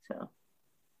 So.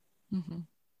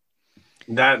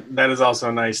 That is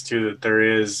also nice too, that there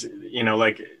is, you know,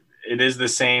 like it is the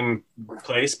same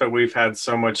place, but we've had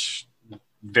so much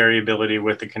variability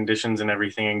with the conditions and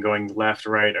everything, and going left,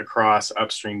 right, across,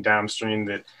 upstream, downstream,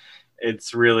 that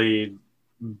it's really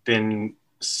been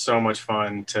so much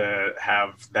fun to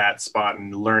have that spot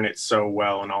and learn it so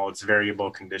well in all its variable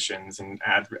conditions, and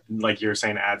add, like you were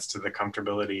saying, adds to the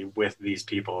comfortability with these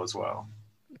people as well.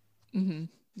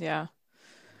 Yeah.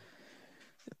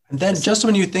 And then just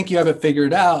when you think you have it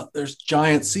figured out, there's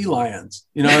giant sea lions.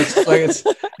 You know, it's like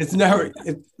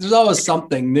there's always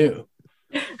something new.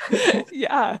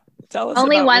 Yeah. Tell us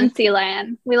only one sea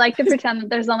lion. We like to pretend that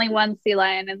there's only one sea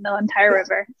lion in the entire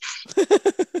river.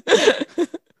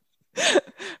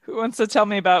 Who wants to tell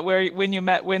me about when you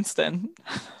met Winston?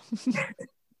 I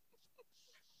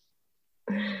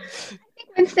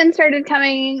think Winston started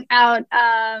coming out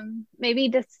maybe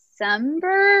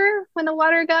December when the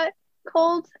water got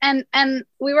cold, and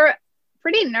we were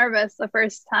pretty nervous the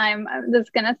first time. This is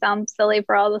gonna sound silly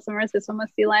for all the swimmers who swim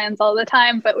with sea lions all the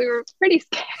time, but we were pretty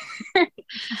scared.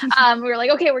 We were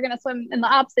like, okay, we're gonna swim in the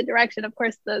opposite direction. Of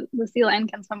course, the sea lion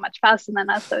can swim much faster than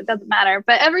us, so it doesn't matter.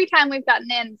 But every time we've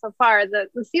gotten in so far, the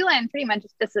sea lion pretty much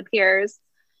just disappears.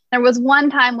 There was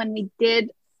one time when we did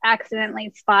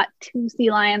accidentally spot 2 sea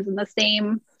lions in the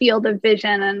same field of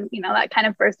vision, and you know, that kind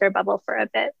of burst our bubble for a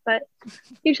bit, but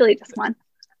usually just one.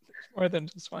 More than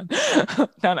just one.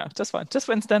 No, just one. Just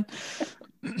Winston.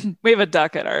 We have a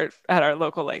duck at our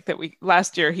local lake that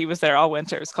last year he was there all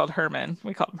winter. It was called Herman.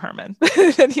 We called him Herman.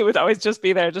 And he would always just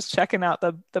be there, just checking out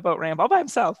the boat ramp all by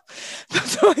himself.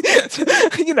 So,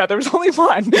 you know, there was only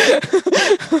one.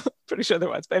 Pretty sure there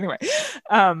was, but anyway.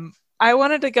 I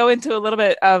wanted to go into a little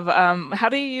bit of how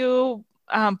do you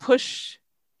push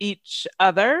each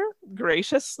other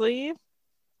graciously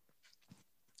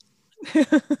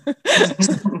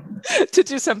to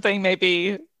do something,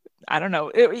 maybe, I don't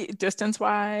know, distance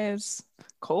wise,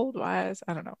 cold wise,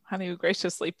 I don't know. How do you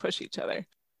graciously push each other?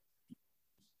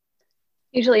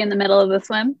 Usually in the middle of the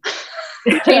swim.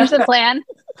 Change the plan.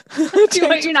 Do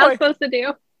what you're not supposed to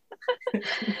do.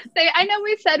 Say, I know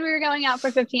we said we were going out for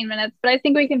 15 minutes, but I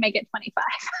think we can make it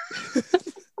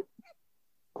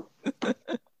 25.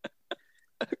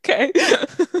 Okay.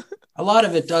 A lot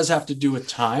of it does have to do with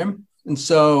time. And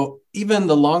so even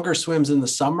the longer swims in the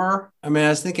summer, I mean, I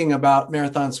was thinking about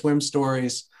marathon swim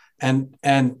stories, and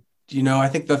you know, I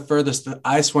think the furthest that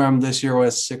I swam this year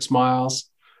was 6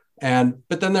 miles.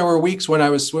 But then there were weeks when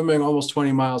I was swimming almost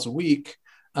 20 miles a week.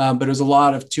 But it was a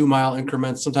lot of 2 mile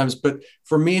increments sometimes. But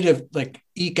for me to like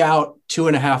eke out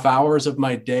 2.5 hours of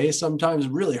my day, sometimes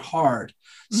really hard.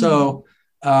 So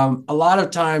a lot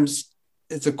of times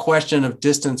it's a question of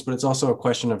distance, but it's also a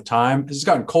question of time. As it's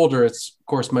gotten colder, it's of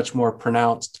course much more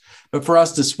pronounced. But for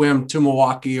us to swim to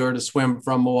Milwaukee or to swim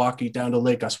from Milwaukee down to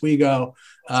Lake Oswego,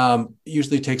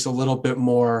 usually takes a little bit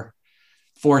more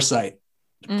foresight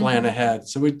to plan ahead.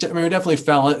 So we definitely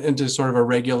fell into sort of a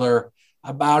regular,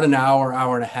 about an hour,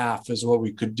 hour and a half is what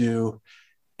we could do,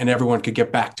 and everyone could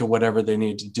get back to whatever they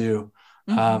need to do.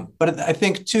 But I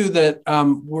think too that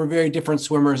we're very different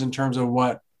swimmers in terms of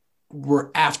what we're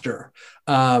after.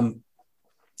 I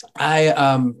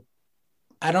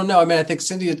don't know. I mean, I think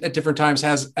Cindy at different times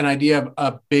has an idea of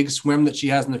a big swim that she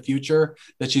has in the future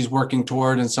that she's working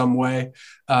toward in some way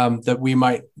that we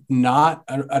might not.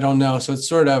 I don't know. So it's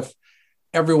sort of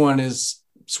everyone is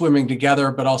swimming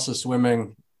together, but also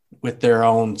swimming with their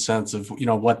own sense of, you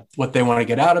know, what they want to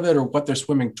get out of it or what they're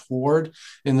swimming toward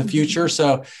in the future.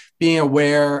 So being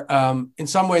aware, in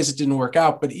some ways it didn't work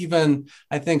out, but even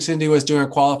I think Cindy was doing a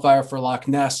qualifier for Loch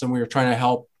Ness and we were trying to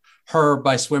help her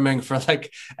by swimming for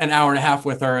like an hour and a half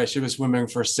with her as she was swimming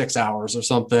for 6 hours or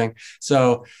something.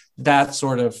 So that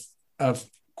sort of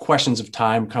questions of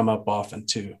time come up often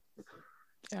too.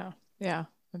 Yeah.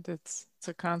 It's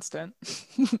a constant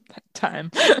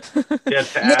time.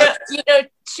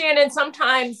 Shannon,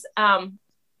 sometimes,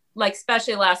 like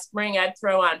especially last spring, I'd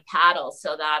throw on paddles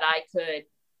so that I could,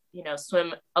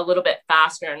 swim a little bit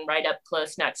faster and right up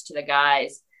close next to the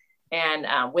guys.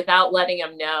 And without letting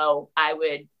them know, I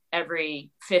would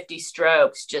every 50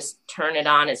 strokes just turn it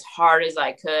on as hard as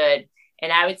I could.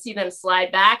 And I would see them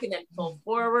slide back and then pull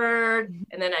forward.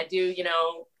 And then I do,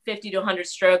 50 to 100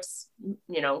 strokes,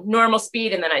 normal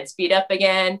speed. And then I'd speed up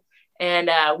again. And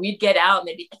we'd get out and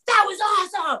they'd be like, that was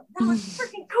awesome. That was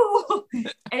freaking cool.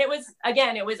 And it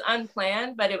was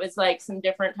unplanned, but it was like some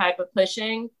different type of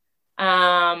pushing.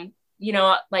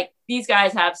 Like these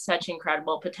guys have such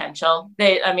incredible potential.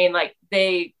 They have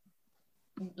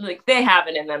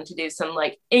it in them to do some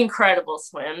like incredible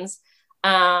swims.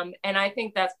 And I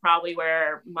think that's probably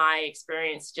where my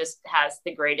experience just has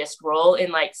the greatest role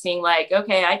in like seeing like,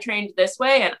 okay, I trained this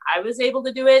way and I was able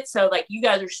to do it. So like, you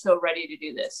guys are so ready to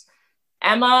do this.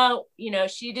 Emma,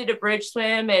 she did a bridge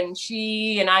swim and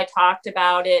she and I talked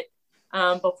about it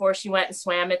before she went and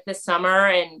swam it this summer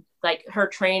and like her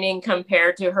training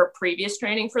compared to her previous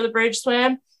training for the bridge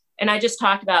swim. And I just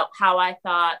talked about how I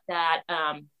thought that,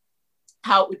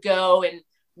 how it would go and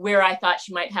where I thought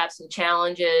she might have some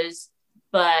challenges,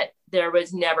 but there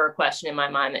was never a question in my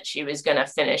mind that she was going to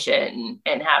finish it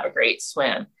and have a great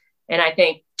swim. And I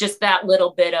think just that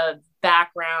little bit of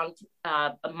background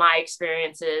of my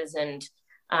experiences and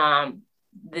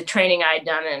the training I'd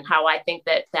done and how I think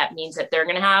that means that they're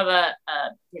going to have a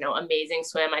amazing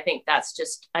swim. I think that's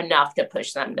just enough to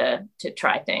push them to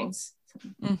try things.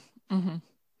 Mm-hmm.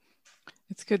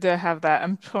 It's good to have that.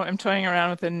 I'm toying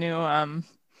around with a new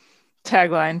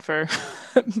tagline for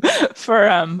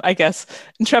I guess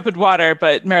Intrepid Water,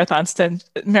 but Marathon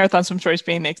Swim Stories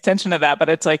being the extension of that. But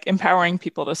it's like empowering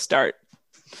people to start.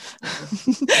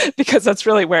 Because that's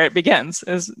really where it begins,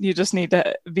 is you just need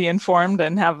to be informed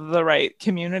and have the right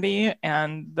community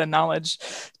and the knowledge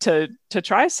to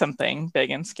try something big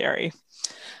and scary.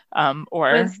 Go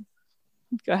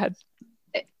ahead.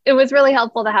 It was really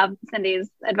helpful to have Cindy's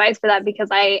advice for that, because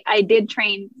I did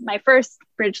train my first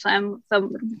bridge swim.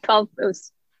 So it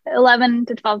was 11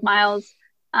 to 12 miles.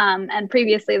 And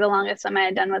previously the longest swim I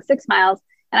had done was 6 miles.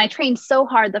 And I trained so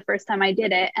hard the first time I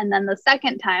did it. And then the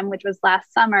second time, which was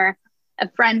last summer, a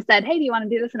friend said, hey, do you want to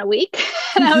do this in a week?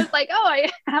 And I was like, oh, I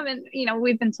haven't,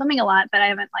 we've been swimming a lot, but I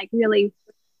haven't like really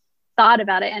thought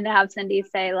about it. And to have Cindy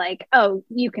say like, oh,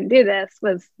 you can do this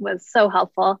was so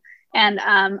helpful. And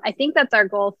I think that's our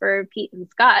goal for Pete and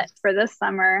Scott for this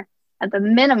summer at the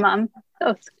minimum.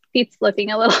 Oh, Pete's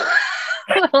looking a little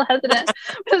hesitant.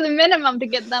 But the minimum to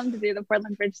get them to do the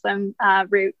Portland Bridge Swim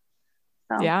route.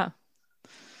 So. Yeah.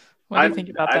 What do you think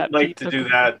about that? I'd like to do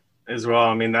that as well.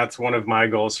 I mean, that's one of my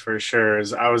goals for sure.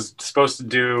 Is I was supposed to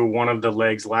do one of the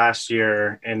legs last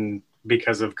year, and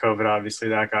because of COVID, obviously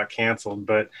that got canceled.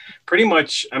 But pretty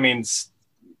much, I mean,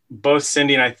 both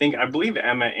Cindy and I believe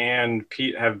Emma and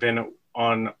Pete have been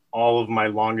on all of my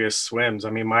longest swims. I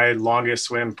mean, my longest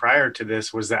swim prior to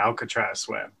this was the Alcatraz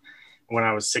swim when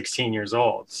I was 16 years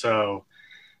old. So,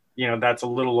 that's a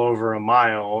little over a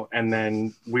mile. And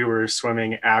then we were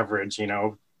swimming average,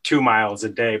 2 miles a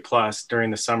day plus during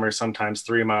the summer, sometimes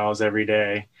 3 miles every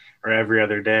day or every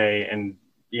other day. And,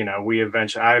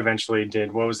 I eventually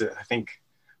did, what was it? I think,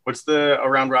 what's the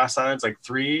around Ross Island? It's like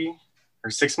 3 or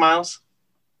 6 miles?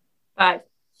 5.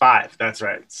 5. That's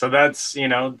right. So that's,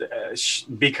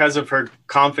 because of her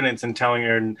confidence in telling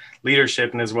her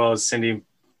leadership, and as well as Cindy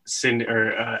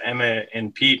or Emma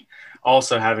and Pete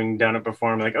also having done it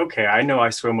before, I'm like, okay, I know I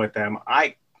swim with them.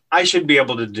 I should be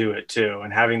able to do it too.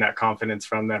 And having that confidence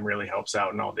from them really helps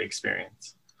out in all the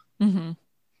experience. Mm-hmm.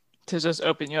 To just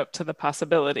open you up to the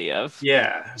possibility of.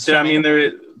 Yeah. So, I mean,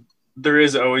 there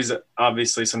is always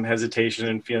obviously some hesitation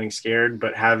and feeling scared,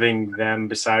 but having them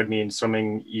beside me and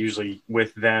swimming usually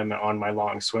with them on my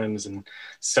long swims and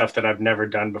stuff that I've never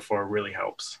done before really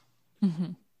helps.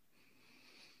 Mm-hmm.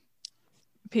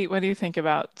 Pete, what do you think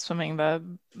about swimming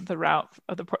the route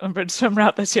of the Portland Bridge Swim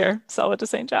route this year, Selwyn to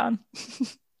St. John?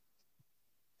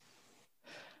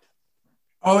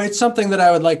 Oh, it's something that I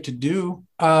would like to do.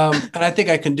 And I think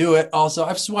I can do it. Also,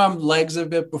 I've swum legs a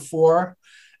bit before,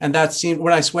 and that seemed,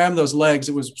 when I swam those legs,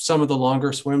 it was some of the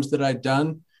longer swims that I'd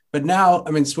done. But now,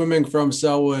 I mean, swimming from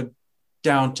Selwood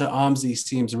down to OMSI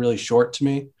seems really short to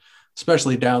me,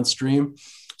 especially downstream.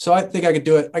 So I think I could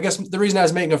do it. I guess the reason I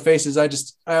was making a face is I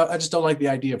just don't like the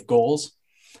idea of goals.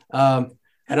 And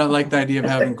I don't like the idea of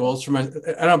having goals for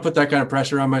I don't put that kind of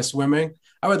pressure on my swimming.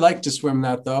 I would like to swim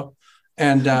that though.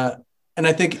 And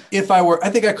I think I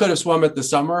think I could have swum it this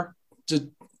summer, just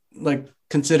like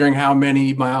considering how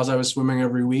many miles I was swimming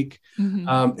every week.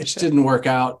 It just didn't work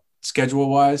out schedule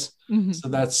wise. So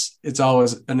it's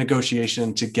always a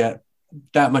negotiation to get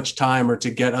that much time or to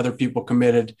get other people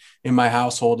committed in my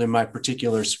household, in my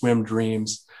particular swim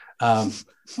dreams.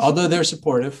 Although they're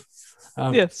supportive.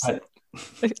 Yes, I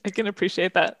can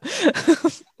appreciate that.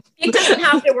 He doesn't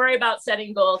have to worry about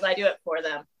setting goals. I do it for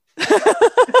them.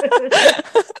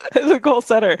 The goal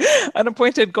setter, an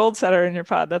appointed goal setter in your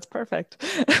pod. That's perfect.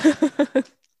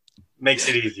 Makes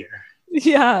it easier.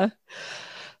 Yeah.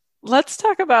 Let's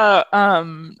talk about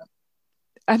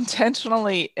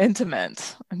intentionally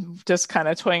intimate. I'm just kind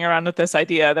of toying around with this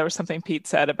idea. There was something Pete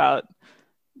said about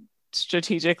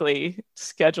strategically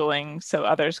scheduling so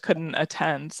others couldn't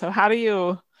attend. So how do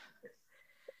you,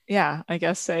 I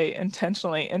guess say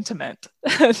intentionally intimate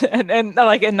and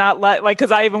not let, like,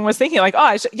 cause I even was thinking like,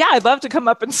 I'd love to come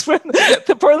up and swim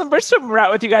the Portland Bridge swim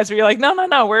route with you guys, where you're like,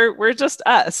 no, we're just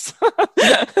us.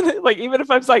 Like, even if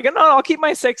I'm like, no, I'll keep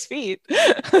my 6 feet.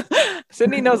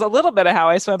 Cindy knows a little bit of how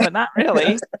I swim, but not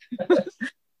really.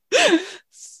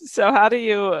 So how do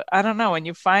you, I don't know, when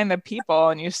you find the people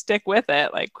and you stick with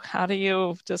it, like, how do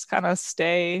you just kind of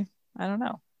stay, I don't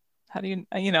know. How do you,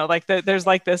 like there's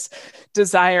like this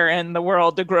desire in the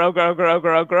world to grow,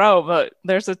 but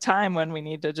there's a time when we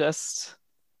need to just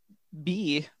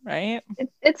be, right?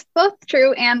 It's both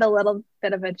true and a little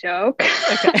bit of a joke.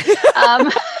 Okay.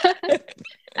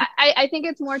 I think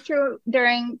it's more true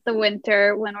during the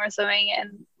winter when we're swimming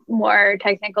in more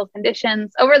technical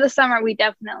conditions. Over the summer,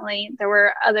 there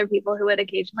were other people who would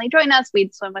occasionally join us.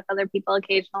 We'd swim with other people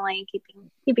occasionally,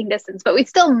 keeping distance, but we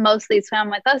still mostly swam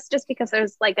with us just because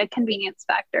there's like a convenience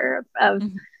factor of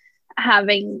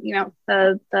having,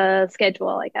 the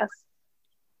schedule, I guess.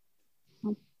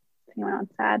 Anyone else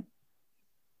sad?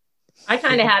 I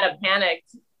kind of had a panic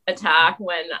attack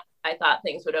when I thought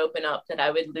things would open up, that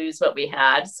I would lose what we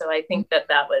had. So I think that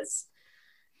was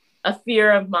a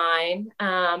fear of mine.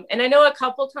 And I know a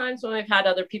couple times when we've had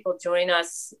other people join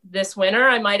us this winter,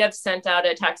 I might have sent out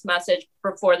a text message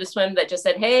before the swim that just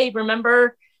said, hey,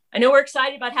 remember, I know we're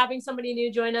excited about having somebody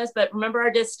new join us, but remember our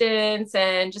distance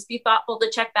and just be thoughtful to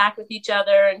check back with each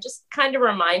other, and just kind of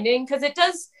reminding, because it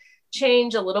does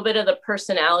change a little bit of the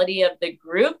personality of the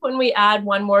group. When we add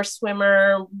one more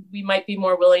swimmer, we might be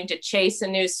more willing to chase a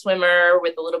new swimmer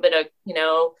with a little bit of,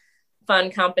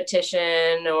 fun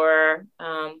competition or,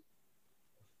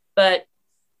 but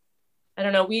I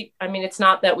don't know. It's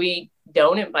not that we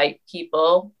don't invite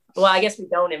people. Well, I guess we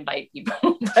don't invite people,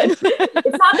 but it's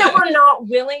not that we're not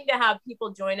willing to have people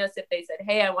join us if they said,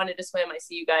 hey, I wanted to swim. I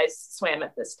see you guys swam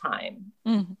at this time.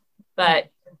 But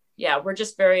yeah, we're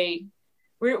just very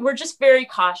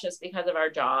cautious because of our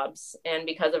jobs and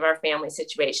because of our family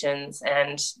situations.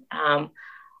 And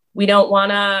we don't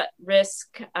want to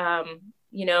risk,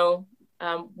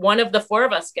 one of the 4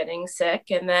 of us getting sick,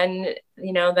 and then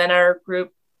our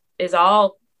group is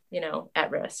all,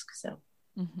 at risk. So.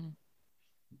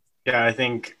 Yeah, I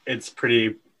think it's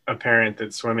pretty apparent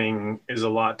that swimming is a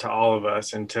lot to all of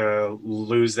us, and to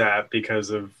lose that because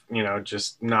of,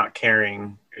 just not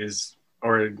caring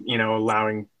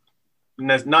allowing,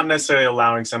 not necessarily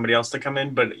allowing somebody else to come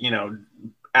in, but,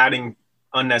 adding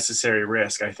unnecessary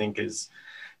risk, I think is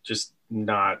just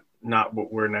not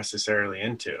what we're necessarily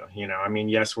into.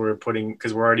 Yes,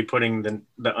 because we're already putting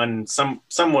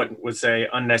somewhat would say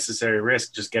unnecessary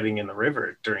risk just getting in the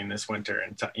river during this winter,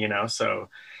 and so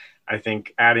I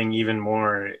think adding even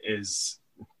more is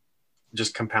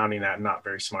just compounding that, not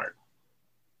very smart.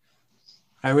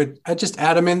 I just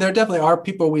add, there definitely are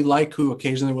people we like who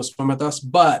occasionally will swim with us,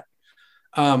 but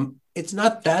it's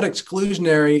not that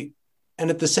exclusionary. And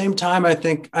at the same time, I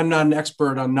think I'm not an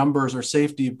expert on numbers or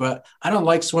safety, but I don't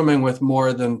like swimming with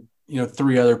more than,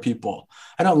 3 other people.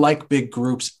 I don't like big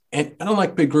groups, and I don't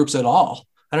like big groups at all.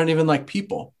 I don't even like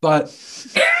people, but,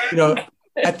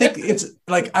 I think it's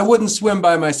like, I wouldn't swim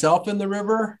by myself in the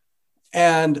river.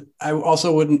 And I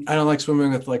don't like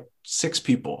swimming with like 6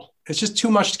 people. It's just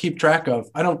too much to keep track of.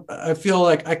 I feel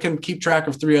like I can keep track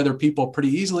of 3 other people pretty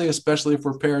easily, especially if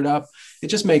we're paired up. It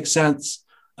just makes sense.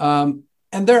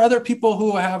 And there are other people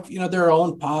who have, their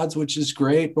own pods, which is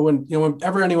great. But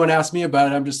whenever anyone asks me about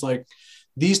it, I'm just like,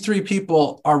 these 3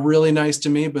 people are really nice to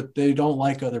me, but they don't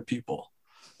like other people.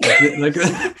 Like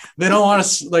they don't want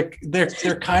to, like, they're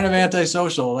kind of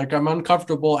antisocial. Like, I'm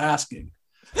uncomfortable asking.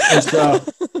 And so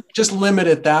just limit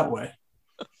it that way.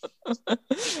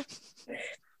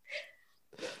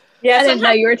 Yeah, I didn't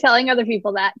know you were telling other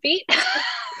people that, Pete.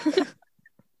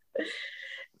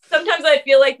 sometimes I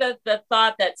feel like the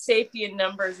thought that safety in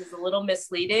numbers is a little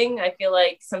misleading. I feel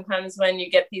like sometimes when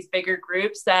you get these bigger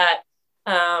groups that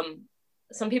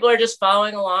some people are just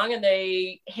following along and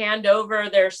they hand over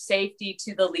their safety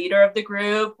to the leader of the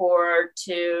group or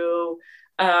to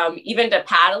even to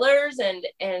paddlers. And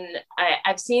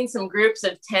I've seen some groups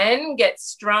of 10 get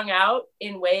strung out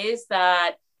in ways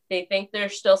that they think they're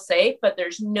still safe, but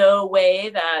there's no way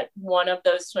that one of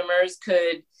those swimmers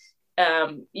could,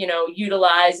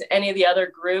 utilize any of the other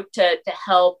group to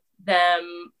help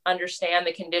them understand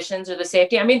the conditions or the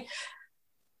safety. I mean,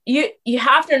 you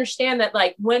have to understand that,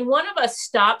 like, when one of us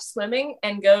stops swimming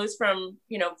and goes from,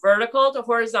 vertical to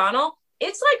horizontal,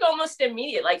 it's like almost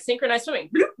immediate, like synchronized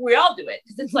swimming. We all do it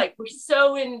because it's like we're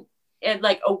so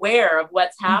like aware of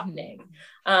what's happening.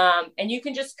 And you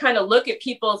can just kind of look at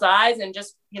people's eyes and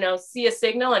just, see a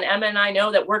signal, and Emma and I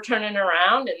know that we're turning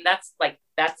around, and that's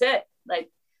it. Like,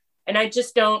 and I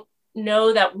just don't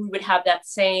know that we would have that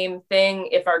same thing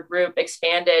if our group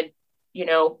expanded, 3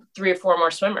 or 4 more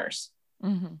swimmers.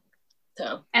 Mm-hmm.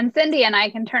 So, and Cindy and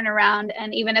I can turn around,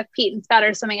 and even if Pete and Scott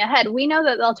are swimming ahead, we know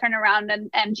that they'll turn around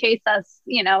and chase us,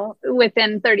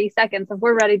 within 30 seconds. If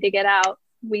we're ready to get out,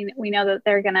 we know that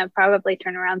they're going to probably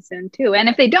turn around soon too. And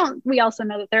if they don't, we also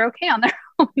know that they're okay on their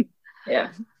own. Yeah.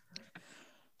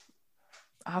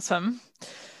 Awesome.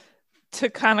 To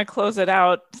kind of close it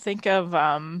out, think of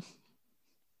 1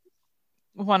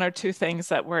 or 2 things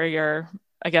that were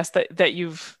that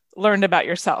you've learned about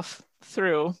yourself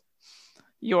through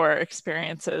your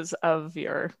experiences of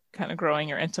your kind of growing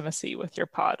your intimacy with your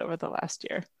pod over the last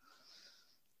year.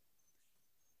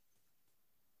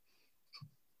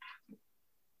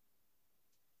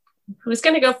 Who's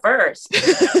going to go first?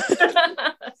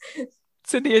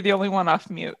 Cindy, you're the only one off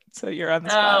mute, so you're on the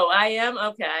spot. Oh, I am?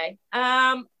 Okay.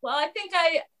 Well, I think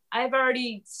I've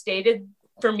already stated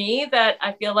for me that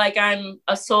I feel like I'm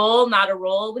a soul, not a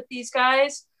role with these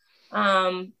guys.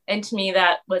 And to me,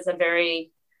 that was a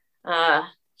very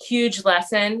huge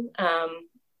lesson.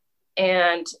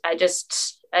 And I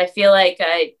feel like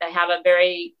I've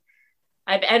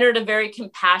entered a very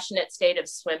compassionate state of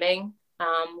swimming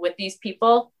with these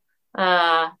people.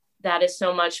 That is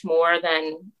so much more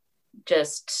than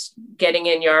just getting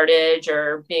in yardage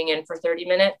or being in for 30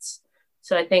 minutes.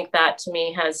 So I think that to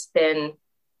me has been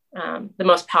the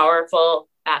most powerful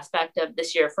aspect of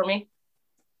this year for me.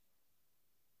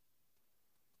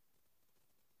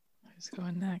 Who's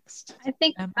going next? I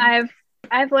think Emma?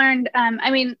 I've learned,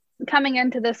 coming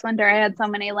into this winter, I had so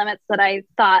many limits that I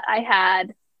thought I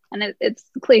had, and it's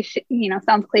cliche,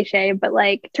 sounds cliche, but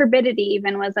like turbidity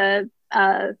even was a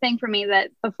thing for me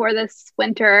that before this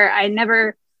winter, I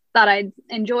never thought I'd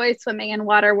enjoy swimming in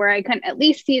water where I couldn't at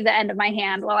least see the end of my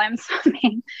hand while I'm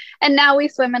swimming. And now we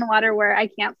swim in water where I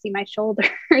can't see my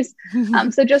shoulders.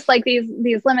 So just like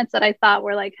these limits that I thought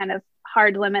were like kind of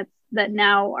hard limits that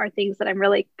now are things that I'm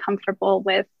really comfortable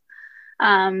with,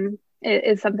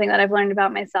 is something that I've learned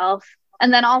about myself.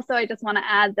 And then also I just want to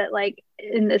add that, like,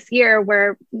 in this year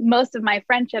where most of my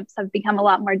friendships have become a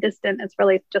lot more distant, it's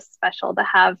really just special to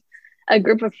have a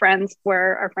group of friends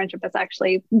where our friendship has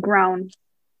actually grown.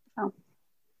 So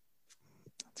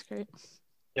That's great.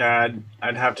 Yeah,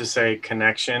 I'd have to say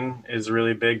connection is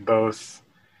really big, both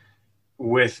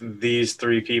with these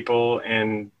 3 people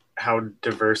and how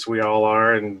diverse we all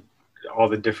are and all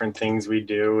the different things we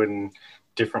do and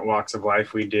different walks of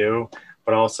life we do,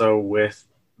 but also with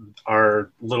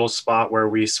our little spot where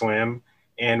we swim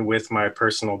and with my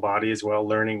personal body as well,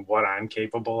 learning what I'm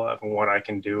capable of and what I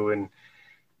can do, and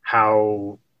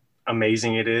how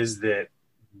amazing it is that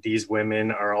these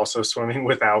women are also swimming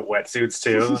without wetsuits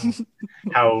too.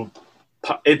 How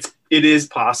it is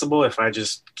possible if I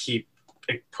just keep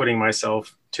putting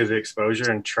myself to the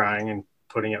exposure and trying and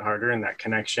putting it harder, and that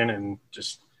connection and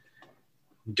just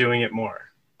doing it more.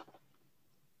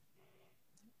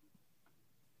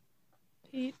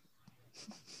 Pete?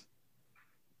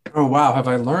 Oh, wow. Have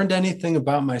I learned anything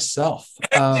about myself?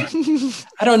 I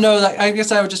don't know. I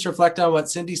guess I would just reflect on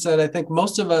what Cindy said. I think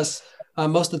most of us,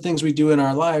 most of the things we do in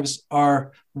our lives,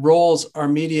 our roles are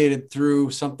mediated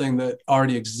through something that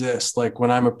already exists. Like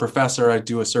when I'm a professor, I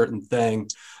do a certain thing.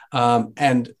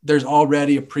 And there's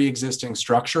already a pre-existing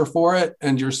structure for it,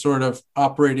 and you're sort of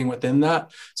operating within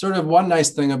that. Sort of one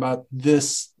nice thing about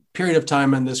this period of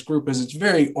time in this group is it's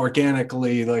very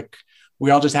organically, like, we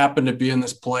all just happened to be in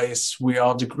this place. We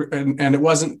all and it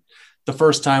wasn't the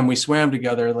first time we swam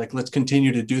together. Like, let's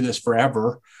continue to do this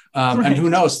forever. Right. And who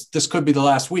knows, this could be the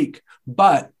last week,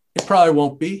 but it probably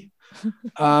won't be.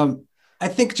 I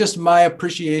think just my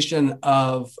appreciation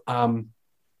of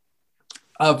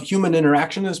of human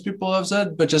interaction, as people have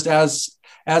said, but just as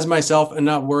myself, and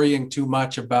not worrying too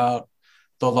much about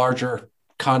the larger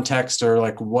context or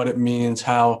like what it means,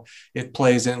 how it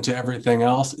plays into everything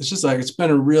else. It's just like, it's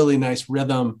been a really nice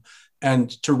rhythm, and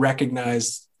to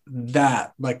recognize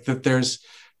that, like, that there's,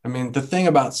 I mean, the thing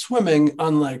about swimming,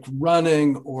 unlike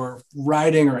running or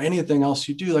riding or anything else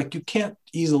you do, like, you can't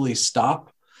easily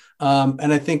stop.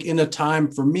 And I think in a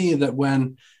time for me that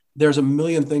when there's a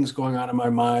million things going on in my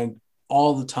mind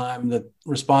all the time, that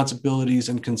responsibilities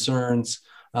and concerns,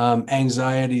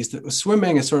 anxieties, that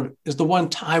swimming is the one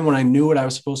time when I knew what I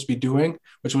was supposed to be doing,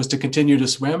 which was to continue to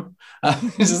swim.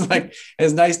 It's just like,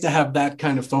 it's nice to have that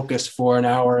kind of focus for an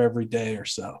hour every day or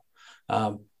so.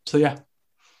 So yeah.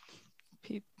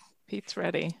 Pete's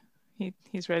ready.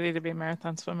 He's ready to be a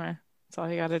marathon swimmer. That's all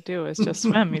you got to do is just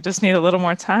swim. You just need a little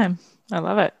more time. I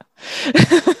love it.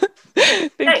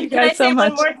 Thank you guys so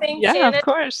much. One more thing, yeah, Shannon? Of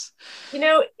course. You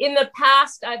know, in the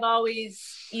past, I've always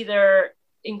either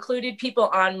included people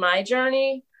on my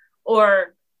journey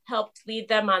or helped lead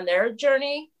them on their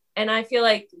journey. And I feel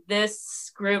like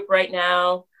this group right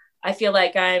now, I feel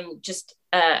like I'm just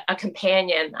a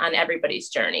companion on everybody's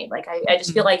journey. Like, I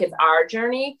just feel like it's our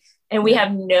journey. And we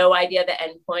have no idea the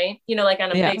end point, you know, like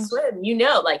on a big swim, you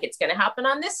know, like it's going to happen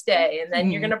on this day, and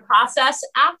then you're going to process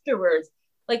afterwards.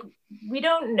 Like, we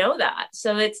don't know that.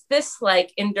 So it's this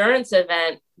like endurance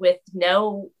event with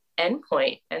no end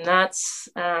point. And that's,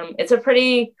 it's a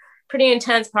pretty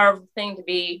intense, powerful thing to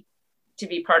be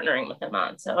partnering with them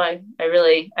on. So I've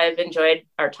enjoyed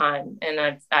our time,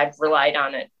 and I've relied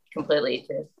on it completely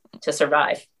to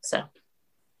survive. So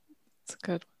it's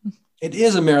good. It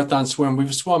is a marathon swim.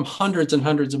 We've swum hundreds and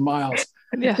hundreds of miles.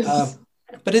 Yes.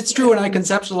 But it's true, when I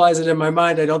conceptualize it in my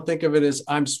mind, I don't think of it as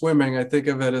I'm swimming. I think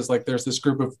of it as like there's this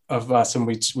group of us, and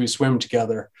we swim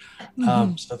together.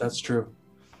 So that's true.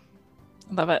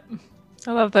 Love it.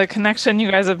 I love the connection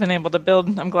you guys have been able to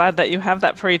build. I'm glad that you have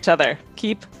that for each other.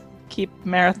 Keep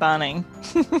marathoning.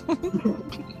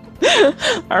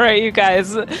 All right, you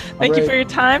guys. Thank you for your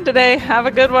time today. Have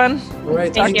a good one. All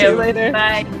right. Talk to you later.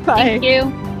 Bye. Bye. Thank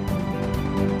you.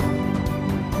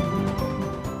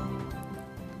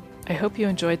 I hope you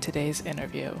enjoyed today's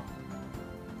interview.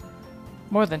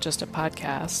 More than just a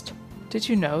podcast, did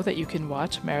you know that you can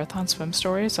watch Marathon Swim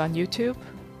Stories on YouTube?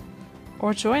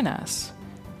 Or join us.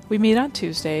 We meet on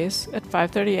Tuesdays at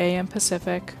 5:30 a.m.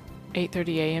 Pacific,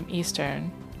 8:30 a.m. Eastern,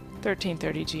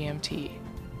 13:30 GMT.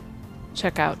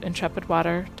 Check out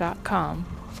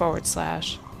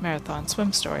intrepidwater.com/marathon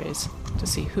swim stories to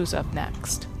see who's up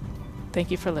next.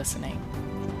 Thank you for listening.